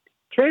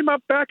 Came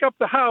back up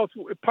the house,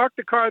 parked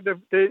the car at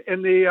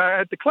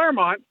the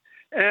Claremont,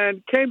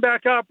 and came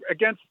back up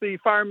against the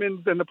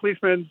firemen's and the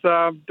policeman's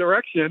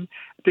direction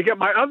to get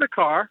my other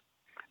car.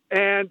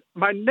 And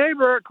my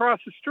neighbor across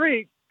the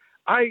street,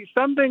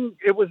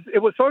 it was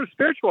sort of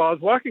spiritual. I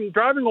was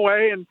driving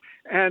away,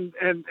 and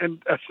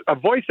a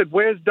voice said,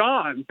 "Where's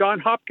Don?" Don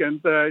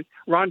Hopkins,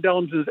 Ron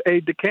Dellums'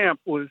 aide de camp,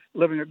 was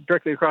living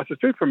directly across the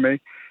street from me.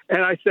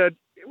 And I said,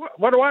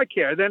 "What do I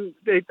care?" Then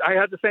I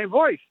had the same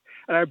voice,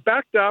 and I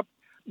backed up.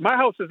 My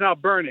house is now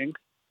burning,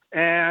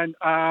 and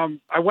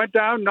I went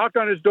down, knocked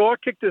on his door,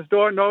 kicked his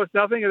door, noticed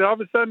nothing, and all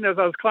of a sudden, as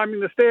I was climbing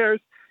the stairs,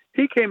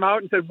 he came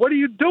out and said, "What are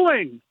you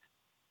doing?"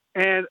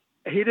 And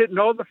he didn't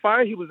know the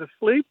fire. He was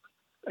asleep.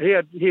 He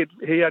had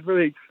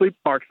really sleep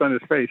marks on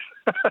his face.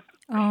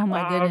 Oh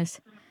my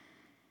goodness!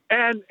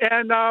 And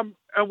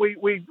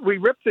we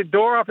ripped the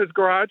door off his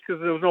garage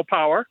because there was no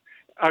power,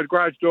 our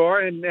garage door,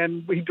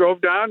 and we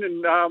drove down,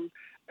 and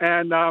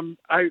I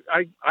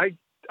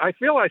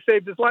feel I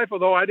saved his life,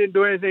 although I didn't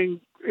do anything.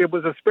 It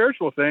was a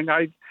spiritual thing.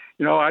 I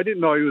didn't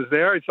know he was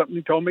there. It's something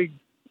he told me,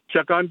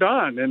 check on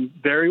Don, and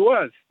there he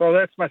was. So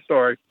that's my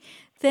story.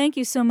 Thank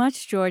you so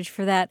much, George,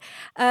 for that.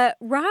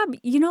 Rob,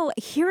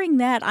 hearing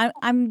that,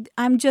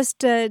 I'm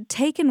just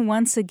taken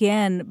once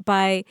again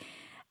by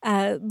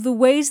the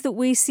ways that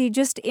we see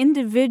just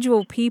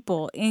individual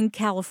people in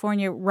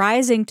California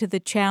rising to the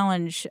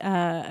challenge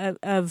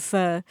of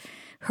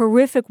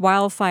horrific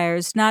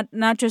wildfires,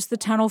 not just the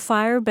tunnel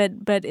fire,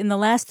 but in the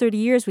last 30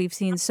 years, we've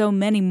seen so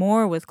many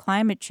more with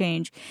climate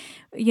change.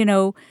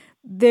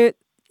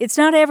 It's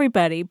not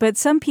everybody, but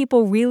some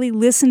people really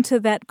listen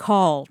to that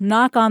call,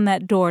 knock on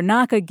that door,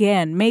 knock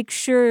again, make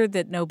sure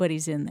that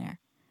nobody's in there.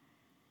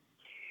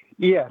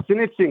 Yes, and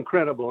it's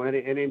incredible. And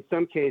in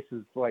some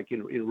cases, like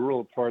in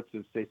rural parts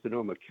of, say,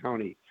 Sonoma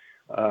County,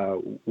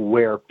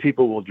 where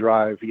people will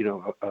drive,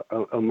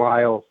 a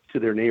mile to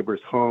their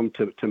neighbor's home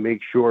to make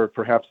sure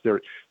perhaps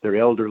they're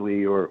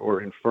elderly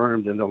or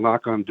infirmed, and they'll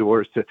knock on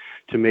doors to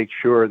make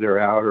sure they're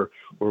out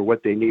or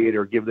what they need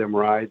or give them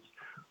rides.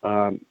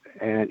 And,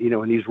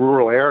 in these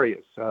rural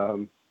areas,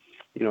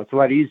 it's a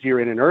lot easier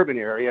in an urban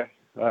area.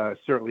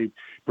 Certainly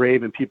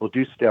brave and people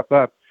do step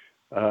up.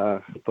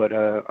 But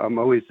I'm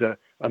always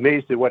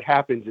amazed at what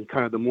happens in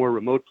kind of the more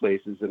remote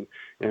places.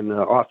 And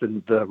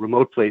often the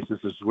remote places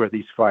is where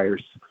these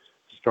fires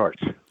start.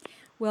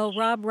 Well,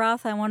 Rob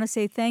Roth, I want to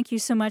say thank you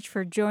so much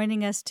for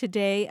joining us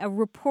today. A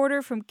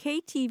reporter from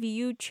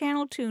KTVU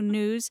Channel 2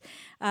 News,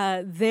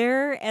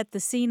 there at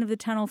the scene of the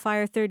tunnel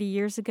fire 30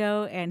 years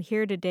ago and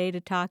here today to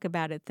talk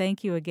about it.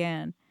 Thank you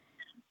again.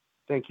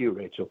 Thank you,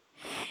 Rachel.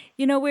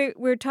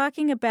 We're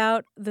talking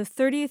about the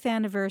 30th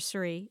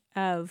anniversary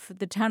of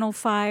the tunnel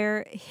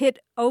fire hit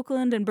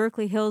Oakland and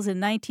Berkeley Hills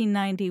in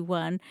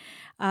 1991.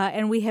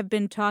 And we have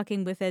been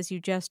talking with, as you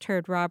just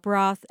heard, Rob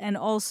Roth, and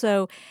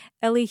also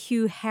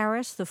Elihu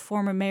Harris, the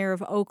former mayor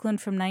of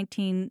Oakland from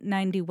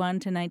 1991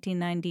 to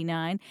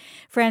 1999.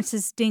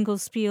 Frances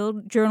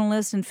Dingelspiel,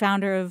 journalist and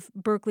founder of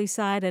Berkeley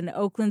Side and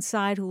Oakland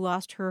Side, who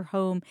lost her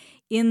home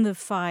in the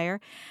fire.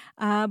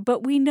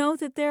 But we know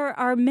that there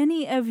are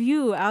many of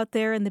you out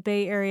there in the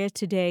Bay Area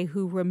today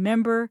who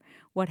remember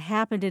what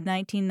happened in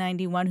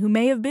 1991, who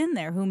may have been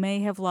there, who may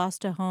have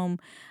lost a home,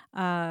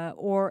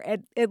 or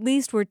at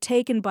least were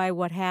taken by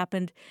what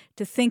happened,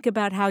 to think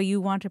about how you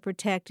want to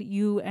protect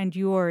you and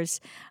yours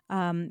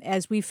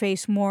as we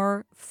face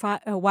more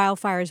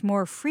wildfires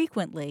more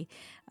frequently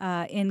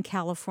in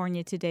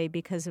California today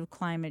because of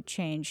climate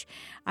change.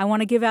 I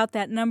want to give out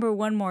that number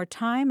one more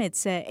time.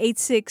 It's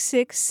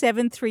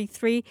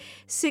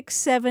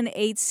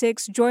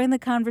 866-733-6786. Join the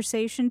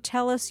conversation.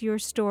 Tell us your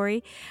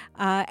story.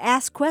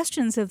 Ask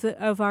questions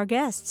of our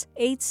guests.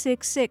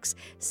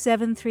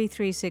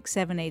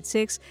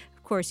 866-733-6786.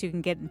 Of course, you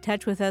can get in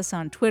touch with us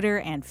on Twitter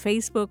and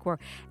Facebook. We're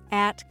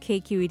at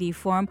KQED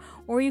Forum,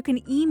 or you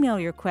can email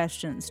your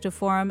questions to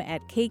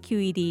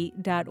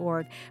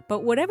forum@kqed.org.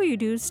 But whatever you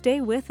do,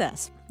 stay with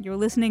us. You're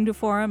listening to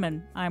Forum,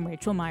 and I'm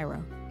Rachel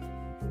Myrow.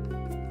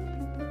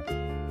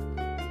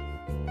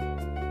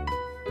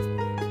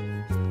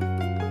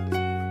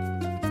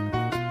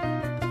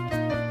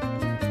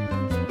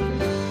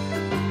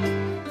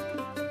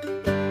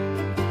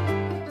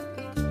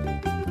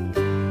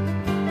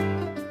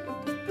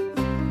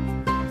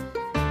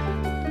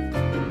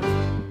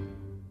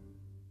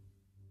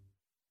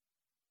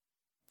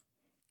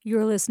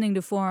 You're listening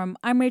to Forum.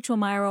 I'm Rachel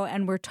Myrow,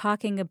 and we're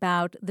talking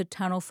about the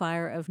tunnel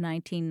fire of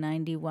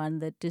 1991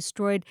 that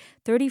destroyed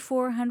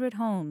 3,400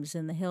 homes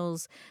in the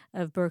hills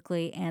of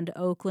Berkeley and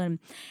Oakland.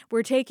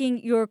 We're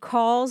taking your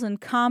calls and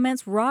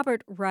comments.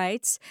 Robert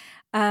writes,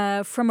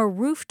 from a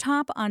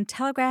rooftop on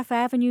Telegraph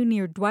Avenue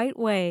near Dwight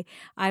Way,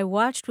 I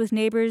watched with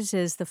neighbors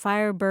as the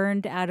fire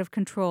burned out of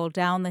control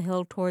down the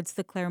hill towards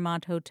the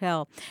Claremont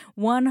Hotel.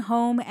 One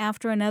home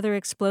after another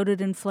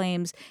exploded in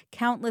flames.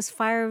 Countless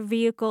fire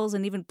vehicles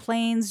and even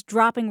planes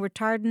dropping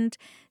retardant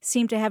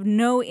seemed to have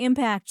no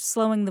impact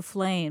slowing the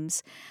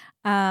flames.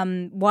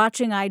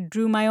 Watching, I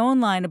drew my own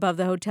line above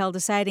the hotel,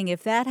 deciding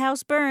if that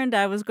house burned,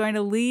 I was going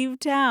to leave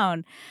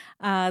town.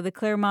 The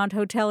Claremont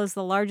Hotel is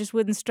the largest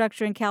wooden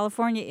structure in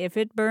California. If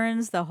it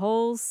burns, the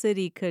whole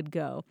city could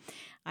go.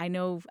 I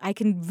know I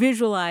can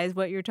visualize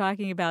what you're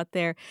talking about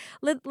there.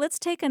 Let's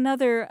take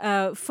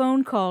another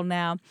phone call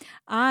now.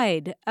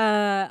 Ide,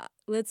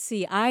 let's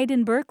see, Ide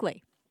in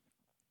Berkeley.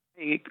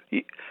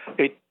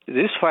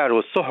 This fire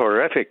was so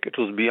horrific, it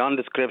was beyond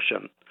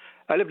description.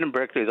 I lived in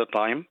Berkeley at the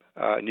time,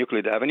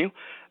 Euclid Avenue,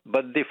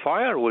 but the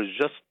fire was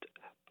just,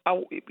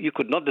 you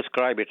could not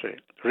describe it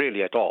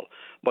really at all.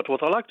 But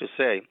what I like to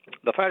say,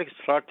 the fire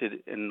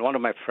started in one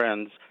of my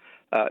friends'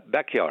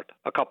 backyard,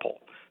 a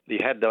couple. They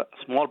had a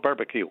small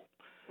barbecue.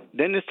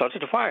 Then they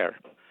started a fire.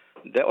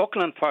 The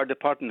Oakland Fire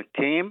Department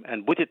came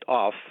and put it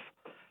off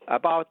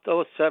about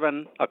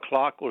 7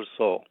 o'clock or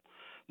so.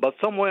 But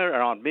somewhere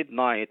around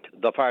midnight,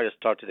 the fire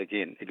started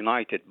again,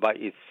 ignited by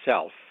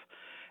itself.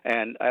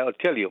 And I'll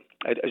tell you,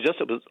 it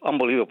was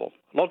unbelievable.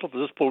 A lot of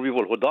those poor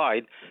people who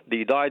died,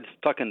 they died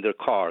stuck in their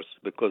cars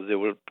because they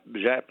were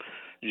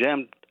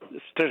jammed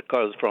street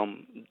cars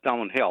from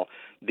downhill.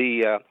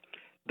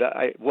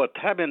 What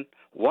happened,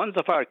 once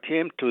the fire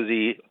came to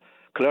the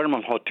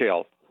Claremont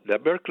Hotel, the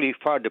Berkeley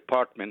Fire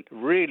Department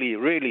really,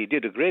 really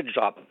did a great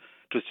job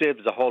to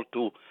save the whole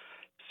two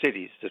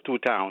cities, the two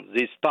towns.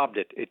 They stopped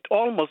it. It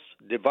almost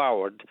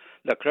devoured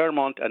the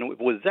Claremont, and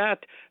with that,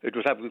 it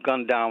would have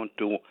gone down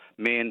to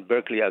Maine,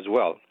 Berkeley as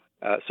well.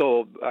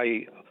 So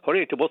I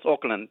hurry to both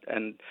Oakland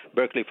and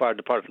Berkeley Fire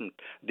Department.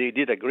 They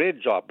did a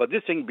great job, but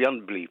this thing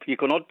beyond belief. You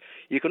cannot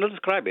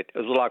describe it. It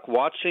was like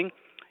watching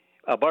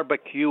a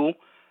barbecue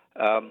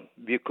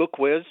you cook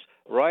with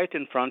right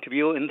in front of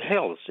you in the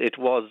hills. It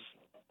was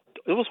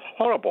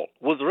horrible.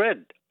 It was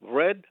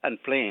red and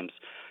flames.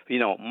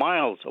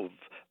 Miles of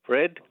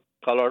red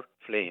color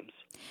flames.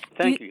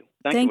 Thank you.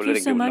 Thank you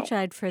so much,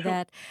 Ide, for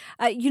that.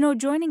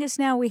 Joining us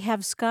now, we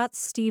have Scott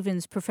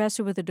Stevens,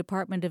 professor with the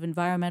Department of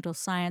Environmental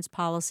Science,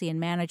 Policy, and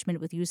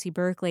Management with UC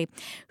Berkeley,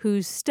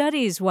 who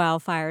studies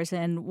wildfires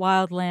and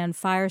wildland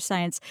fire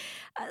science.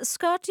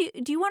 Scott,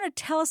 do you want to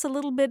tell us a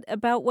little bit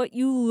about what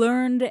you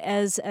learned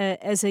as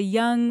a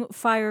young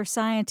fire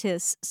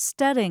scientist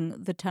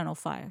studying the tunnel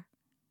fire?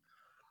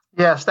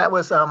 Yes, that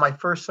was my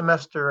first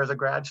semester as a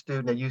grad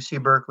student at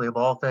UC Berkeley, of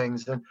all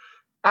things. And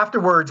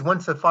afterwards,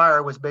 once the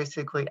fire was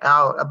basically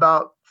out,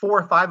 about 4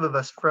 or 5 of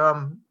us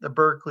from the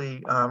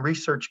Berkeley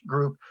research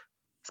group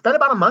spent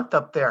about a month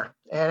up there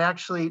and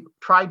actually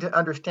tried to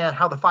understand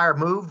how the fire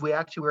moved. We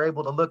actually were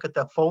able to look at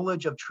the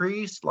foliage of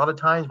trees. A lot of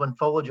times when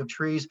foliage of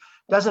trees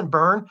doesn't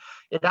burn,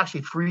 it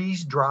actually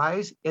freeze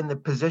dries in the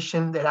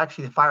position that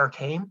actually the fire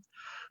came.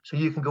 So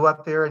you can go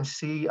up there and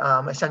see,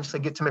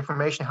 essentially get some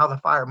information how the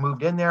fire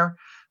moved in there.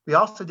 We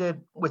also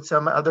did, with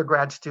some other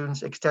grad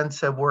students,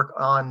 extensive work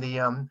on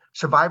the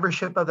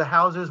survivorship of the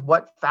houses,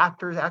 what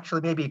factors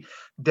actually maybe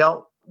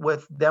dealt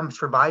with them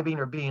surviving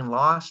or being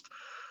lost.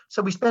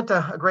 So we spent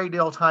a great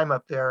deal of time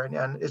up there.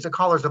 And as the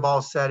callers have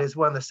all said, it's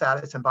one of the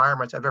saddest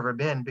environments I've ever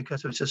been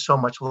because it was just so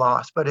much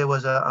loss. But it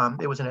was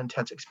an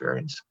intense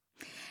experience.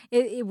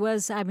 It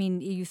was,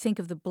 you think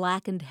of the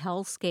blackened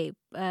hellscape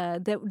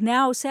that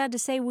now, sad to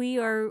say, we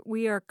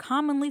are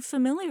commonly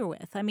familiar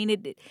with.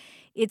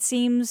 It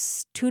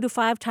seems 2 to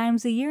 5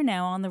 times a year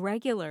now on the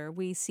regular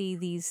we see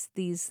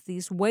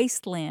these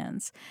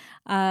wastelands.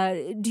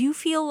 Do you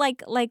feel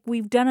like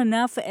we've done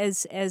enough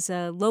as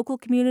a local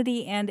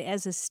community and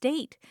as a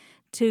state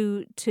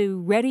to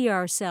ready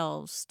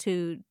ourselves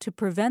to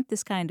prevent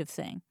this kind of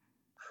thing?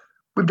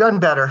 We've done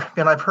better,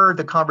 and I've heard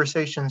the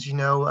conversations,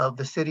 of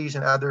the cities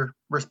and other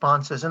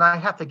responses, and I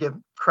have to give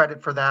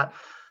credit for that.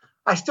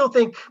 I still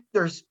think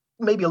there's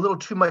maybe a little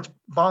too much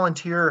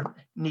volunteer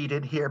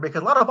needed here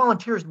because a lot of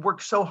volunteers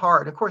work so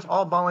hard. Of course,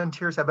 all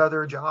volunteers have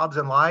other jobs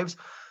and lives.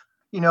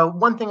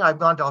 One thing, I've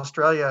gone to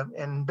Australia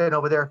and been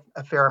over there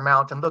a fair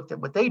amount and looked at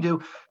what they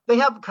do. They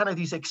have kind of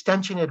these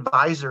extension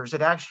advisors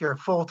that actually are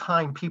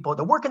full-time people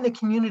that work in the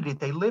community.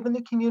 They live in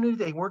the community,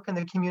 they work in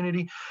the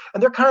community,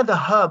 and they're kind of the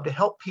hub to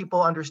help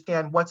people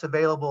understand what's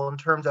available in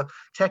terms of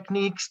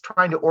techniques,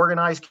 trying to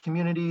organize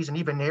communities and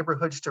even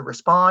neighborhoods to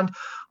respond,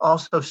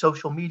 also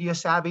social media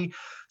savvy.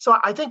 So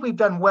I think we've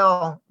done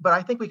well, but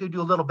I think we could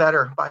do a little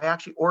better by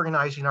actually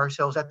organizing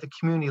ourselves at the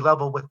community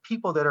level with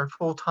people that are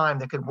full-time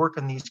that could work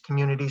in these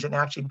communities and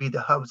actually be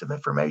the hubs of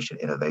information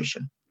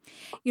innovation.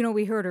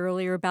 We heard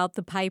earlier about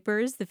the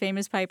pipers, the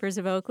famous pipers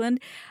of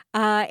Oakland.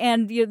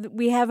 And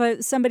we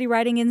have somebody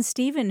writing in,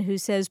 Stephen, who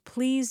says,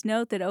 please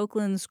note that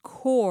Oakland's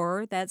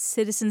CORE, that's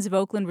Citizens of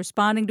Oakland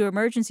Responding to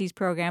Emergencies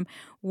program,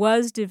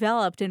 was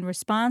developed in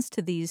response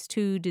to these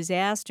 2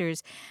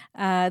 disasters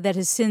that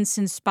has since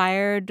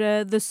inspired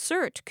the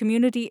CERT,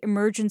 Community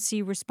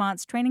Emergency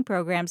Response Training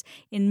Programs,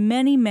 in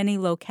many, many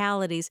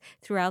localities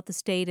throughout the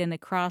state and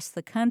across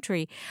the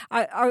country.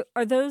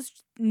 Are those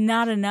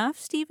not enough,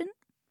 Stephen?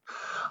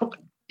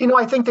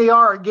 I think they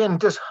are, again,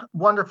 just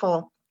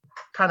wonderful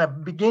kind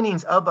of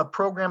beginnings of a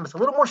program that's a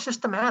little more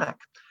systematic.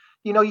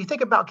 You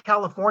think about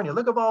California,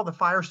 look at all the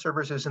fire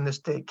services in this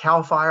state.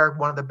 Cal Fire,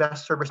 one of the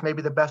best service,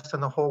 maybe the best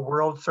in the whole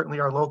world, certainly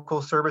our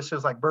local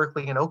services like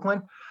Berkeley and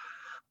Oakland.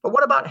 But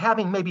what about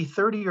having maybe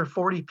 30 or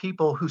 40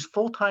 people whose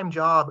full-time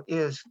job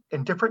is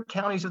in different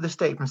counties of the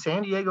state, from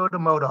San Diego to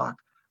Modoc,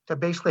 to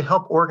basically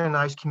help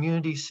organize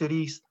communities,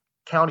 cities,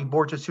 county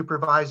boards of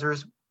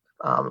supervisors,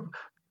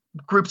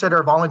 groups that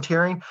are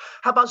volunteering?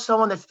 How about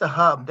someone that's the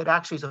hub that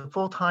actually is a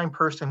full-time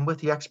person with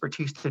the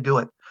expertise to do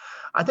it?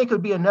 I think it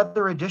would be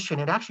another addition.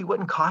 It actually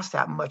wouldn't cost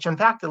that much. In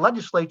fact, the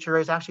legislature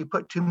has actually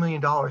put $2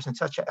 million in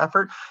such an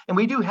effort. And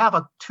we do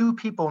have 2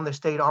 people in the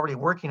state already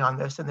working on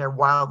this, and they're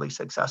wildly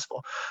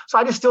successful. So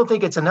I just still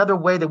think it's another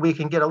way that we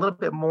can get a little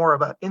bit more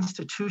of an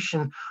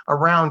institution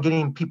around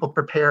getting people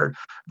prepared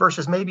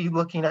versus maybe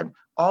looking at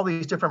all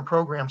these different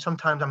programs.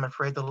 Sometimes I'm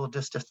afraid they're a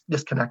little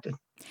disconnected.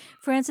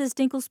 Francis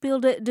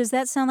Dinkelspiel, does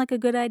that sound like a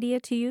good idea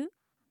to you?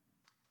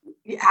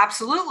 Yeah,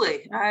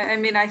 absolutely. I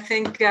mean, I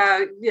think,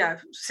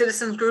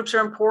 citizens groups are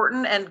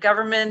important, and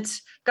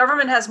government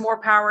has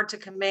more power to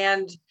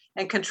command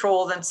and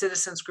control than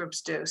citizens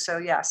groups do. So,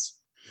 yes.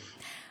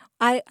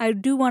 I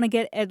do want to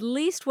get at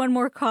least one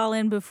more call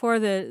in before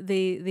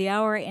the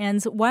hour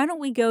ends. Why don't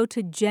we go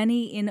to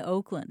Jenny in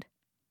Oakland?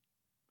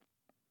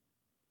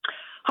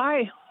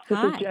 Hi, this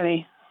is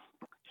Jenny.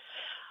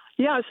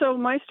 Yeah, so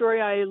my story,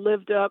 I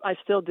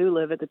still do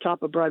live at the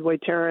top of Broadway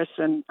Terrace,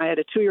 and I had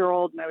a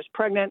 2-year-old, and I was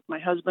pregnant. My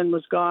husband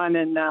was gone,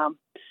 and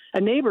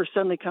a neighbor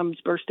suddenly comes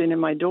bursting in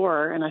my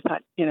door, and I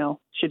thought,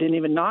 she didn't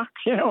even knock,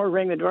 or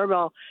ring the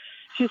doorbell.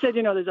 She said,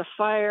 there's a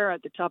fire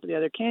at the top of the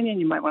other canyon.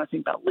 You might want to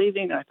think about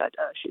leaving. And I thought,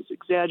 she's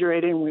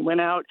exaggerating. We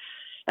went out,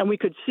 and we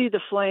could see the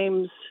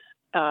flames,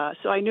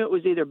 so I knew it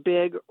was either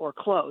big or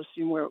close,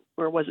 where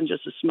it wasn't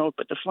just the smoke,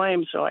 but the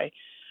flames. So I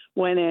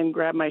went in,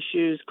 grabbed my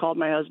shoes, called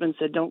my husband,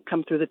 said, don't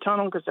come through the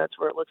tunnel because that's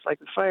where it looks like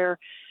the fire.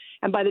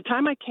 And by the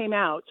time I came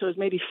out, so it was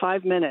maybe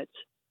 5 minutes,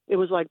 it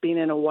was like being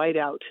in a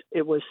whiteout.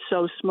 It was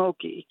so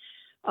smoky.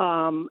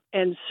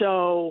 And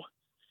so,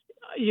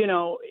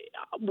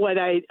 what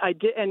I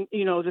did, and,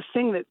 the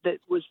thing that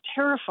was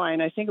terrifying,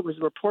 I think it was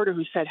the reporter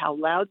who said how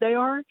loud they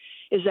are,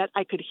 is that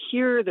I could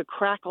hear the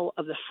crackle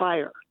of the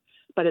fire.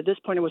 But at this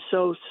point, it was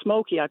so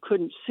smoky, I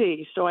couldn't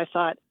see. So I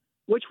thought,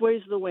 which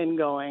way's the wind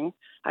going?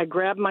 I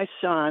grabbed my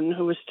son,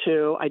 who was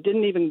 2. I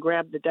didn't even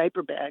grab the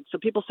diaper bag. So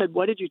people said,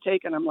 what did you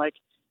take? And I'm like,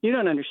 you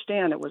don't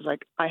understand. It was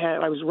like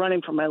I was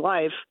running for my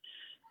life.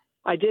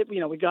 I did,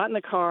 we got in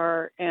the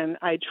car, and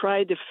I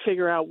tried to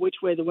figure out which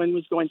way the wind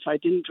was going so I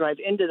didn't drive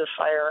into the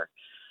fire,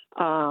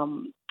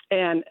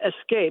 and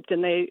escaped.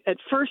 And they at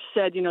first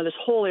said, this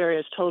whole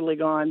area is totally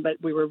gone, but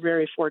we were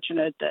very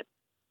fortunate that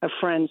a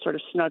friend sort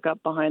of snuck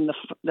up behind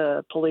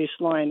the police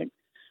line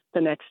the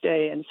next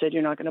day and said,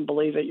 you're not going to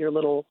believe it, your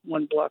little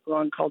 1-block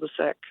long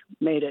cul-de-sac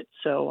made it.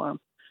 So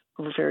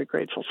we're very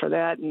grateful for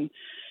that. And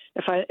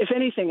if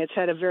anything, it's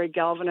had a very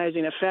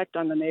galvanizing effect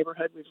on the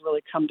neighborhood. We've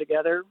really come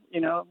together,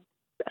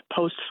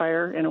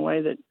 post-fire in a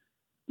way that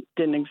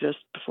didn't exist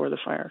before the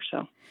fire.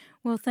 So,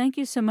 well, thank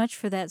you so much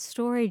for that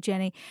story,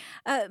 Jenny.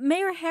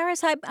 Mayor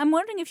Harris, I'm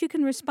wondering if you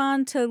can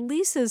respond to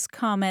Lisa's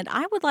comment.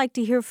 I would like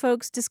to hear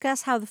folks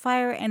discuss how the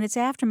fire and its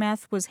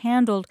aftermath was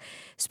handled,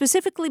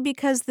 specifically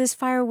because this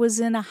fire was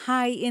in a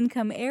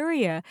high-income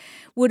area.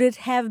 Would it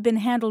have been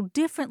handled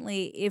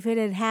differently if it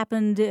had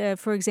happened,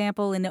 for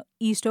example, in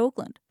East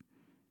Oakland?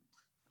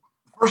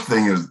 First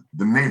thing is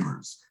the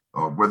neighbors,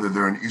 whether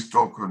they're in East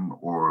Oakland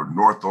or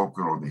North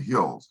Oakland or the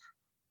Hills,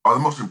 are the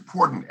most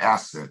important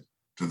asset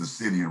to the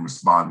city in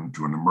responding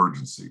to an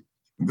emergency.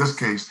 In this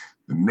case,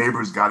 the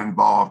neighbors got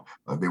involved.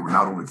 They were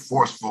not only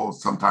forceful,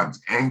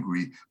 sometimes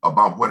angry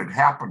about what had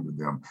happened to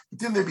them, but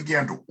then they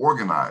began to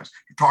organize,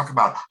 to talk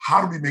about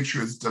how do we make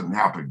sure this doesn't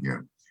happen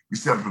again. We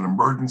set up an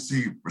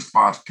emergency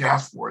response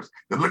task force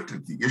that looked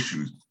at the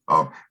issues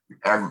of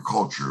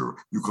agriculture,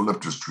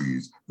 eucalyptus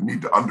trees, the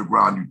need to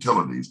underground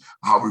utilities,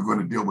 how we're going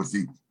to deal with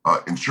the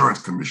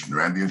insurance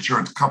commissioner and the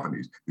insurance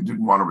companies that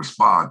didn't want to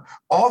respond.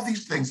 All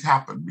these things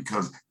happened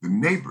because the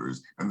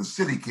neighbors and the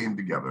city came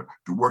together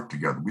to work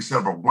together. We set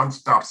up a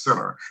one-stop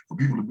center for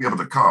people to be able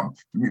to come,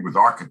 to meet with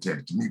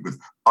architects, to meet with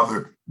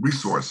other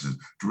resources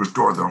to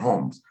restore their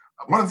homes.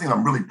 One of the things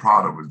I'm really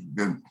proud of has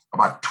been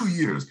about 2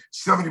 years,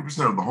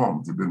 70% of the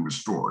homes have been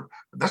restored.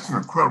 That's an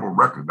incredible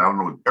record. I don't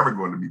know if it's ever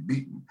going to be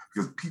beaten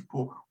because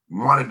people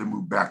wanted to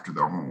move back to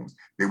their homes.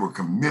 They were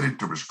committed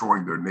to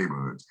restoring their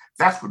neighborhoods.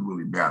 That's what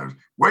really matters.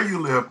 Where you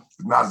live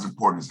is not as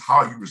important as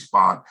how you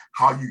respond,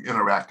 how you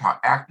interact, how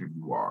active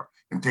you are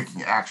in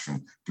taking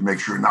action to make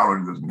sure not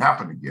only doesn't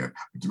happen again,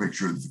 but to make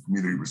sure that the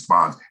community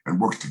responds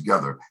and works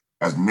together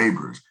as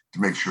neighbors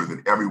to make sure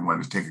that everyone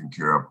is taken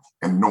care of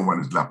and no one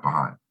is left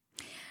behind.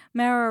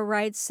 Mara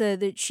writes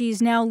that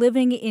she's now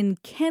living in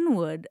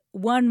Kenwood,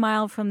 1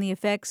 mile from the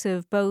effects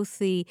of both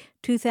the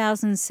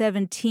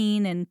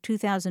 2017 and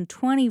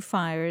 2020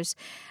 fires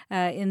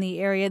in the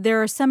area.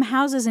 There are some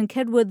houses in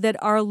Kenwood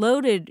that are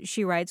loaded,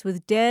 she writes,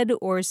 with dead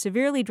or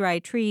severely dry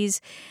trees,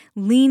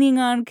 leaning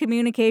on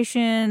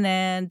communication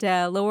and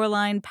lower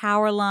line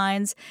power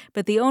lines,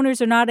 but the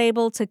owners are not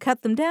able to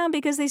cut them down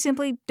because they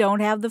simply don't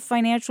have the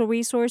financial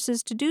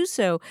resources to do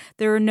so.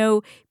 There are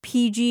no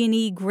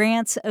PG&E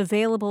grants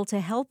available to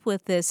help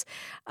with this.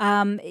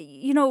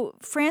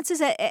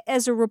 Francis,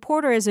 as a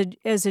reporter, as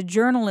a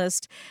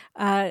journalist,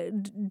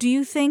 do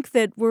you think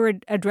that we're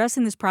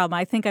addressing this problem?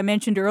 I think I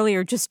mentioned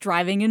earlier, just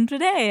driving in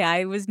today,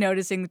 I was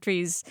noticing the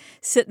trees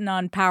sitting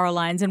on power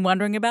lines and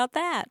wondering about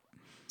that.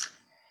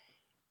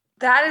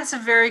 That is a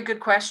very good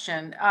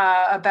question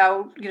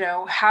about,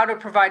 how to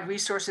provide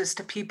resources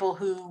to people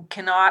who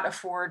cannot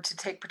afford to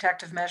take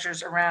protective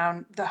measures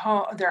around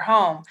their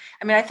home.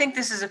 I mean, I think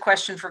this is a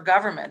question for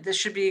government. This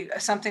should be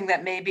something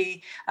that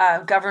maybe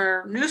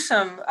Governor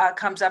Newsom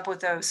comes up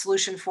with a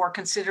solution for,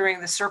 considering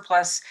the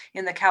surplus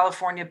in the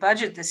California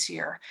budget this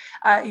year.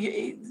 The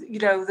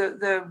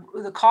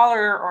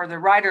caller or the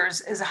writer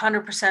is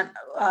 100%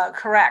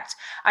 correct.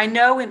 I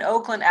know in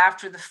Oakland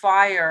after the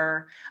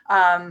fire,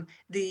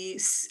 the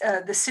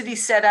city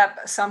set up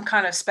some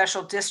kind of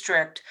special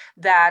district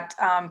that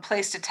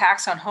placed a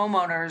tax on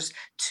homeowners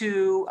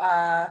to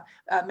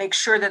make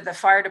sure that the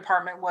fire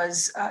department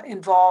was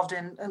involved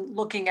in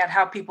looking at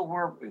how people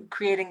were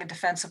creating a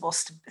defensible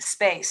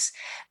space.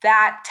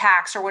 That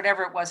tax, or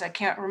whatever it was, I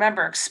can't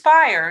remember,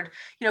 expired.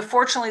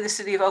 Fortunately, the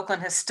city of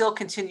Oakland has still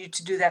continued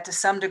to do that to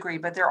some degree,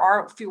 but there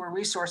are fewer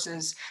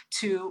resources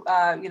to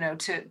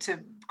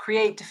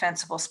create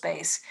defensible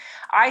space.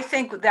 I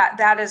think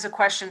that is a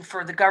question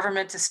for the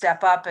government to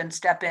step up and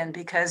step in,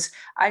 because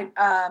I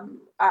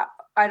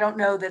don't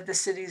know that the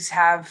cities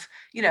have,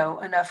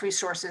 enough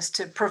resources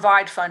to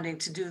provide funding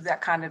to do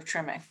that kind of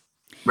trimming.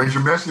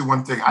 Rachel, may I say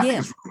one thing? I think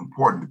it's really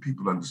important that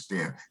people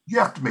understand. You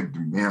have to make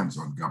demands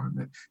on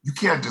government. You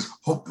can't just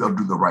hope they'll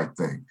do the right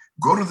thing.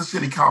 Go to the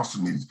city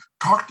council meetings,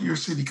 talk to your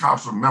city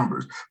council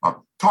members,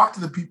 talk to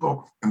the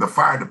people in the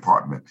fire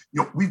department.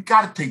 We've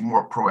got to take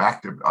more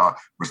proactive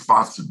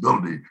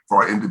responsibility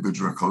for our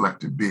individual and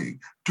collective being.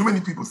 Too many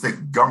people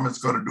think government's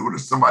going to do it or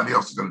somebody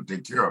else is going to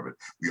take care of it.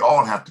 We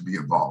all have to be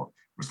involved.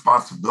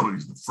 Responsibility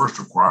is the first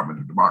requirement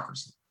of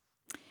democracy.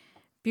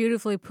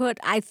 Beautifully put.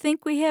 I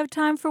think we have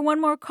time for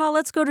one more call.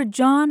 Let's go to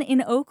John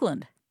in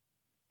Oakland.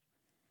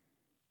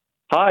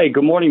 Hi,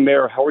 good morning,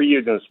 Mayor. How are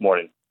you this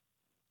morning?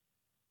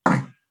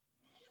 Good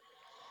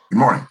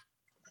morning.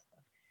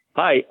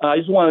 Hi, I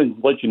just wanted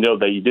to let you know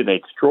that you did an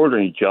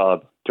extraordinary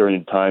job during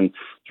the time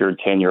your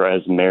tenure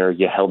as mayor.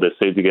 You held the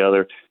city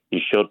together. You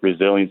showed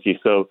resiliency.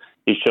 So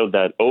you showed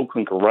that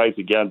Oakland could rise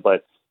again.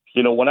 But,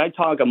 when I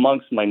talk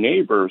amongst my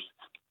neighbors,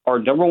 our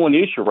number one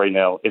issue right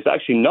now is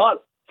actually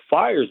not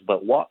fires,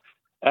 but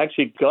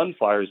actually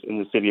gunfires in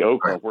the city of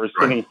Oakland. We're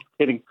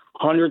hitting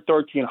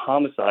 113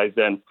 homicides,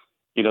 and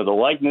the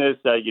likeliness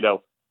that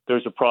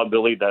there's a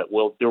probability that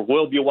there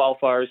will be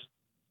wildfires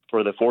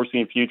for the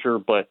foreseeing future.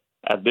 But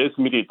at this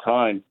immediate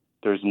time,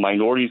 there's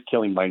minorities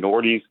killing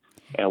minorities,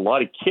 and a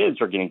lot of kids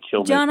are getting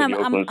killed. John, in the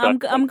city of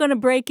Oakland. I'm going to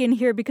break in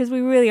here because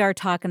we really are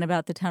talking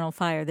about the tunnel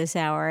fire this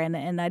hour,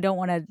 and I don't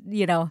want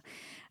to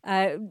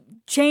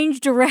change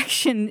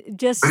direction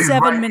just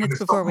 7 minutes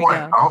before we go.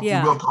 I hope you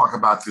will talk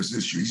about this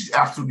issue. He's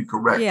absolutely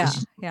correct. This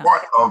is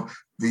part of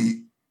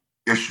the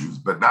issues,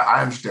 but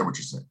I understand what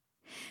you're saying.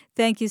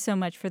 Thank you so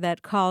much for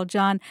that call,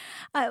 John.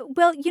 I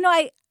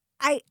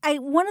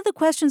one of the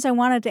questions I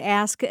wanted to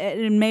ask,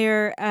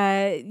 Mayor,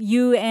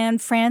 you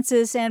and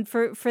Francis, and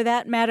for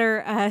that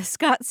matter,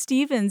 Scott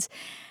Stevens,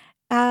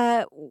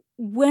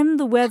 when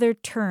the weather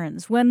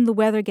turns, when the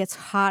weather gets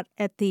hot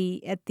at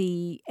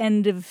the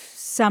end of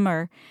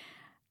summer,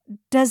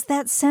 does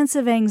that sense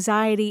of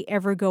anxiety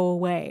ever go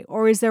away?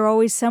 Or is there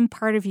always some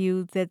part of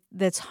you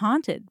that's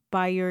haunted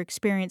by your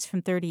experience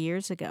from 30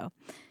 years ago?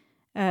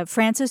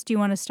 Francis, do you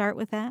want to start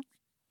with that?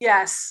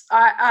 Yes,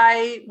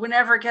 I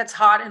whenever it gets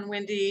hot and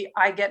windy,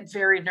 I get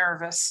very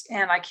nervous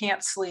and I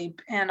can't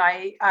sleep, and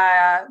I'm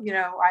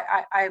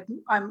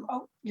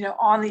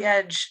on the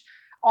edge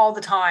all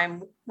the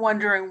time,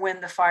 wondering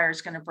when the fire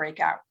is going to break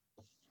out.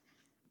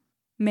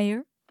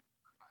 Mayor?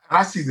 And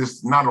I see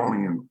this not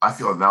only in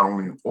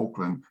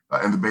Oakland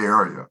and the Bay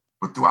Area,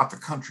 but throughout the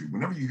country.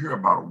 Whenever you hear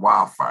about a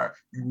wildfire,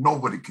 you know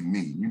what it can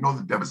mean. You know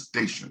the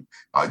devastation.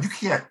 You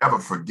can't ever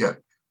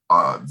forget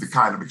the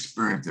kind of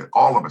experience that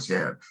all of us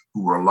had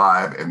who were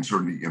alive and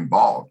certainly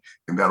involved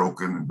in that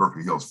Oakland and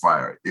Berkeley Hills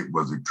fire. It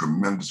was a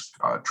tremendous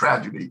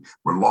tragedy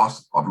where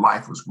loss of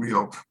life was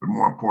real, but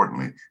more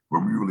importantly,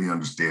 where we really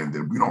understand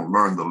that we don't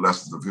learn the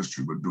lessons of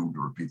history, we're doomed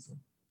to repeat them.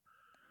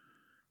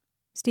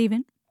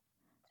 Stephen?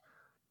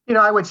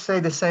 I would say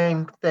the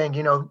same thing.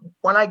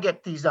 When I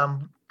get these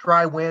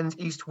dry winds,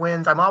 east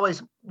winds. I'm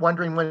always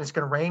wondering when it's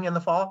going to rain in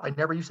the fall. I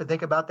never used to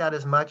think about that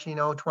as much,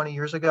 20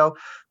 years ago.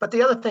 But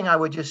the other thing I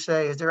would just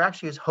say is there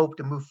actually is hope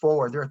to move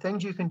forward. There are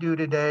things you can do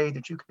today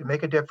that you can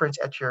make a difference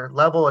at your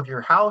level of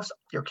your house,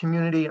 your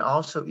community, and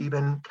also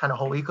even kind of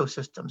whole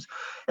ecosystems.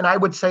 And I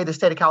would say the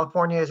state of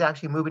California is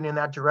actually moving in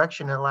that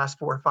direction in the last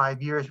 4 or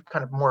 5 years,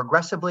 kind of more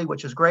aggressively,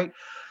 which is great.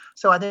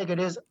 So I think it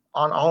is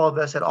on all of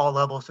us at all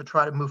levels to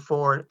try to move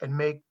forward and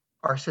make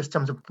our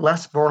systems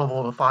less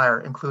vulnerable to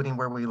fire, including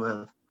where we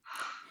live.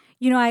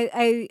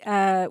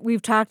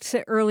 We've talked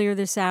earlier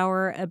this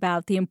hour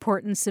about the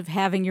importance of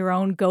having your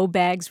own go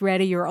bags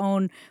ready, your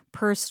own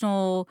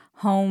personal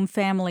home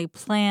family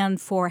plan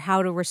for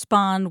how to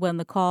respond when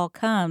the call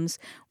comes,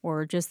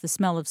 or just the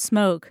smell of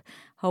smoke.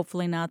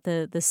 Hopefully not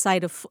the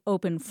sight of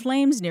open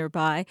flames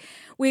nearby.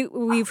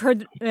 We've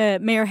heard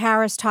Mayor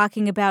Harris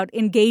talking about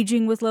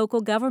engaging with local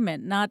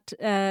government, not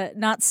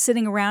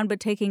sitting around, but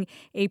taking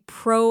a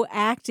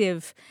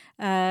proactive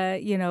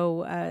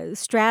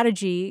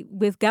strategy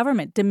with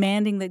government,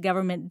 demanding that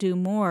government do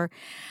more.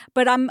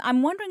 But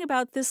I'm wondering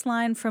about this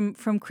line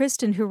from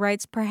Kristen, who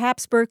writes,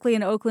 perhaps Berkeley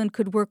and Oakland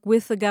could work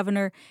with the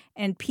governor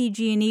and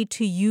PG&E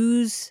to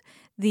use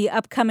the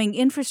upcoming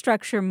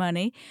infrastructure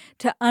money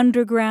to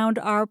underground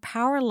our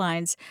power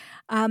lines.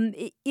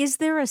 Is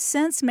there a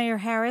sense, Mayor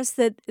Harris,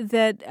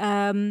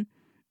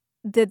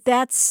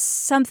 that's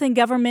something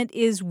government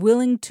is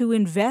willing to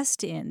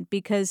invest in?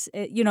 Because,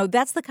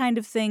 that's the kind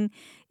of thing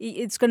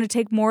it's going to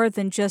take more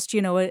than just,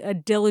 a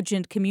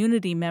diligent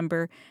community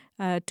member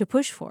to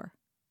push for.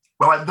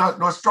 Well,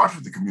 it starts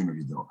with the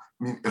community, though.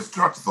 I mean, it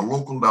starts at the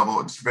local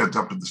level and spreads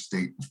up to the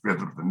state and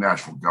spreads up to the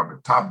national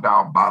government, top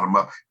down, bottom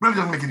up. It really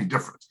doesn't make any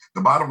difference. The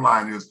bottom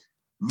line is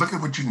look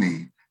at what you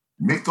need,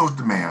 make those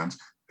demands,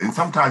 and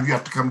sometimes you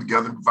have to come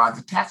together and provide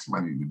the tax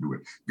money to do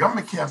it.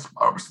 Government can't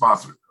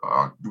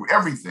do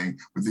everything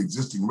with the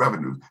existing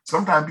revenues.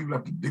 Sometimes people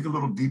have to dig a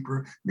little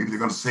deeper. Maybe they're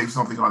going to save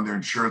something on their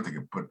insurance they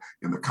can put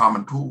in the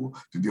common pool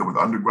to deal with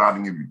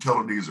undergrounding of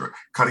utilities or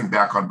cutting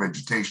back on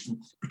vegetation,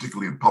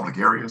 particularly in public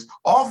areas.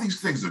 All these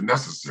things are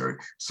necessary.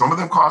 Some of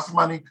them cost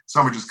money,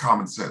 some are just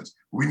common sense.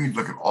 We need to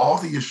look at all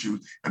the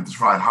issues and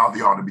decide how they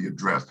ought to be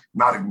addressed,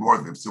 not ignore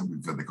them simply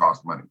because they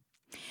cost money.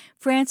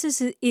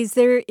 Francis, is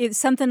there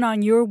something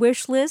on your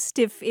wish list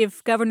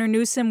if Governor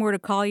Newsom were to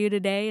call you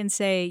today and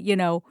say,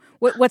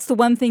 what's the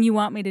one thing you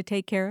want me to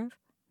take care of?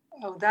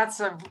 Oh,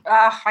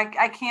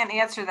 I can't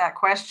answer that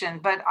question,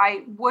 but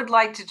I would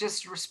like to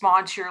just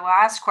respond to your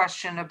last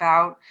question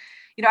about,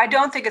 I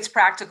don't think it's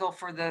practical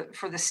for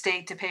the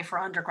state to pay for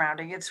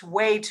undergrounding. It's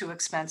way too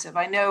expensive.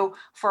 I know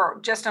for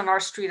just on our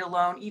street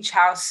alone, each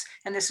house,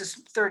 and this is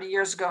 30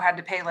 years ago, had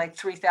to pay like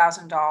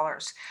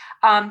 $3,000.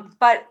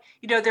 But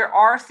there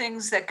are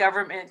things that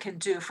government can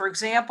do. For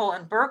example,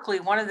 in Berkeley,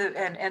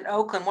 and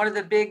Oakland, one of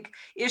the big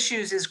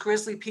issues is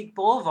Grizzly Peak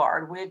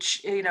Boulevard,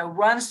 which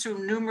runs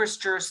through numerous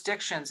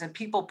jurisdictions, and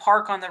people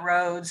park on the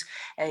roads,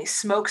 they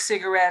smoke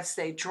cigarettes,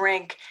 they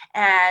drink,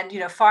 and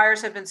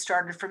fires have been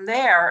started from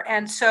there.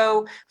 And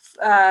so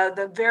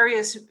the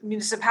various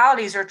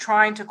municipalities are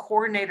trying to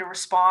coordinate a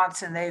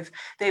response, and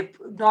they've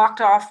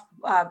blocked off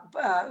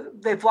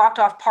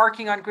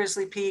parking on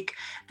Grizzly Peak.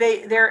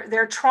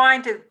 They're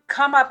trying to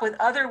come up with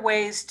other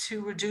ways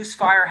to reduce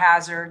fire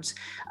hazards,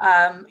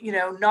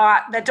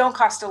 that don't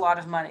cost a lot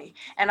of money.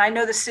 And I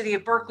know the city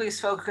of Berkeley is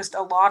focused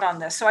a lot on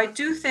this. So I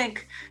do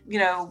think,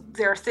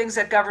 there are things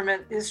that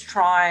government is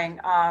trying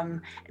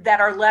that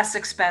are less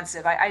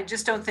expensive. I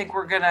just don't think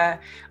we're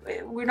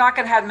not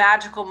going to have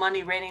magical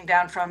money raining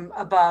down from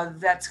above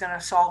that's going to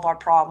solve our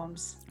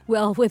problems.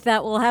 Well, with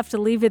that, we'll have to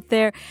leave it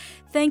there.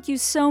 Thank you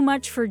so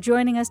much for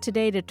joining us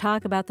today to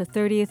talk about the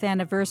 30th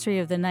anniversary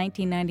of the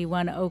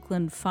 1991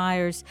 Oakland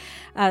fires.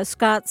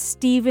 Scott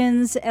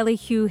Stevens,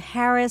 Elihu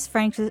Harris,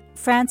 Francis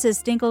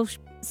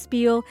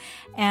Dinkelspiel,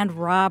 and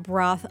Rob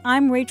Roth.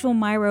 I'm Rachel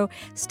Myrow.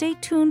 Stay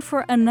tuned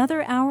for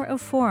another hour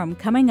of Forum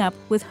coming up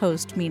with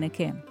host Mina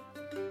Kim.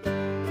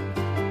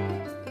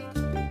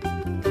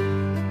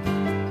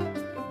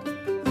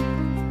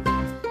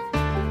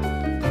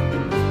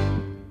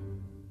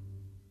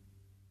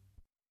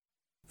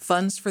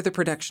 Funds for the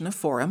production of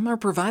Forum are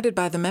provided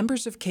by the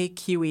members of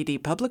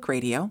KQED Public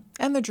Radio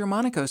and the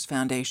Germanicos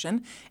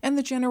Foundation and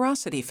the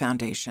Generosity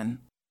Foundation.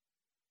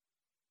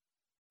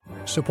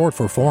 Support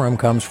for Forum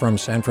comes from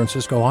San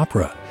Francisco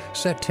Opera.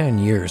 Set 10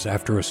 years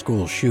after a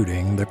school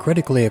shooting, the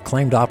critically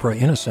acclaimed opera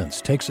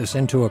Innocence takes us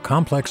into a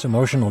complex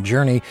emotional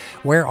journey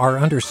where our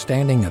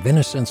understanding of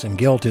innocence and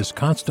guilt is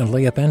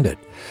constantly upended.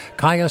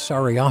 Kaya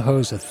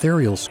Sariaho's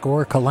ethereal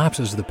score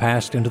collapses the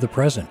past into the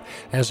present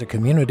as a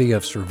community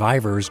of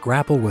survivors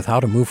grapple with how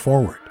to move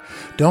forward.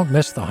 Don't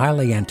miss the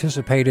highly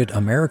anticipated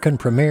American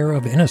premiere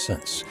of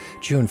Innocence,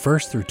 June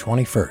 1st through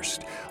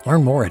 21st.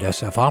 Learn more at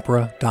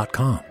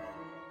sfopera.com.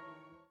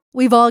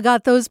 We've all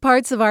got those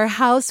parts of our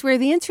house where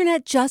the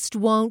internet just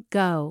won't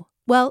go.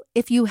 Well,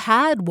 if you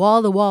had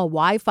wall-to-wall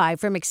Wi-Fi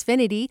from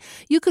Xfinity,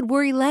 you could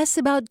worry less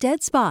about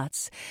dead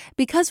spots.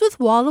 Because with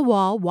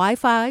wall-to-wall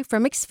Wi-Fi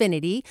from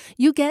Xfinity,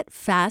 you get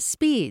fast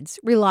speeds,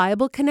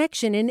 reliable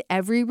connection in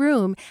every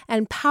room,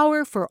 and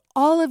power for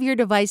all of your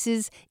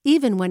devices,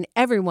 even when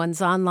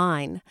everyone's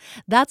online.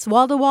 That's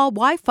wall-to-wall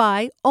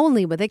Wi-Fi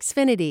only with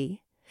Xfinity.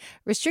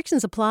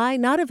 Restrictions apply,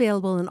 not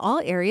available in all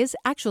areas.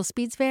 Actual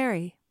speeds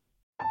vary.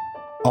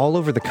 All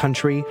over the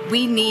country,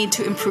 we need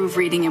to improve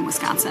reading in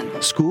Wisconsin.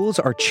 Schools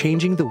are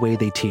changing the way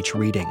they teach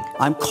reading.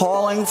 I'm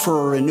calling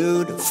for a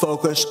renewed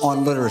focus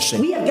on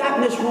literacy. We have gotten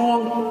this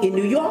wrong in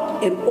New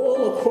York and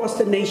all across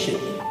the nation.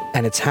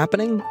 And it's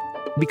happening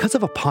because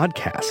of a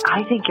podcast.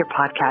 I think your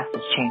podcast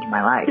has changed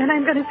my life. And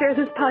I'm going to share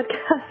this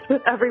podcast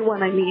with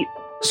everyone I meet.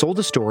 Sold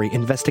a Story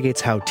investigates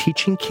how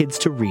teaching kids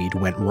to read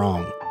went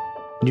wrong.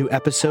 New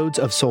episodes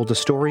of Sold a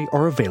Story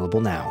are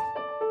available now.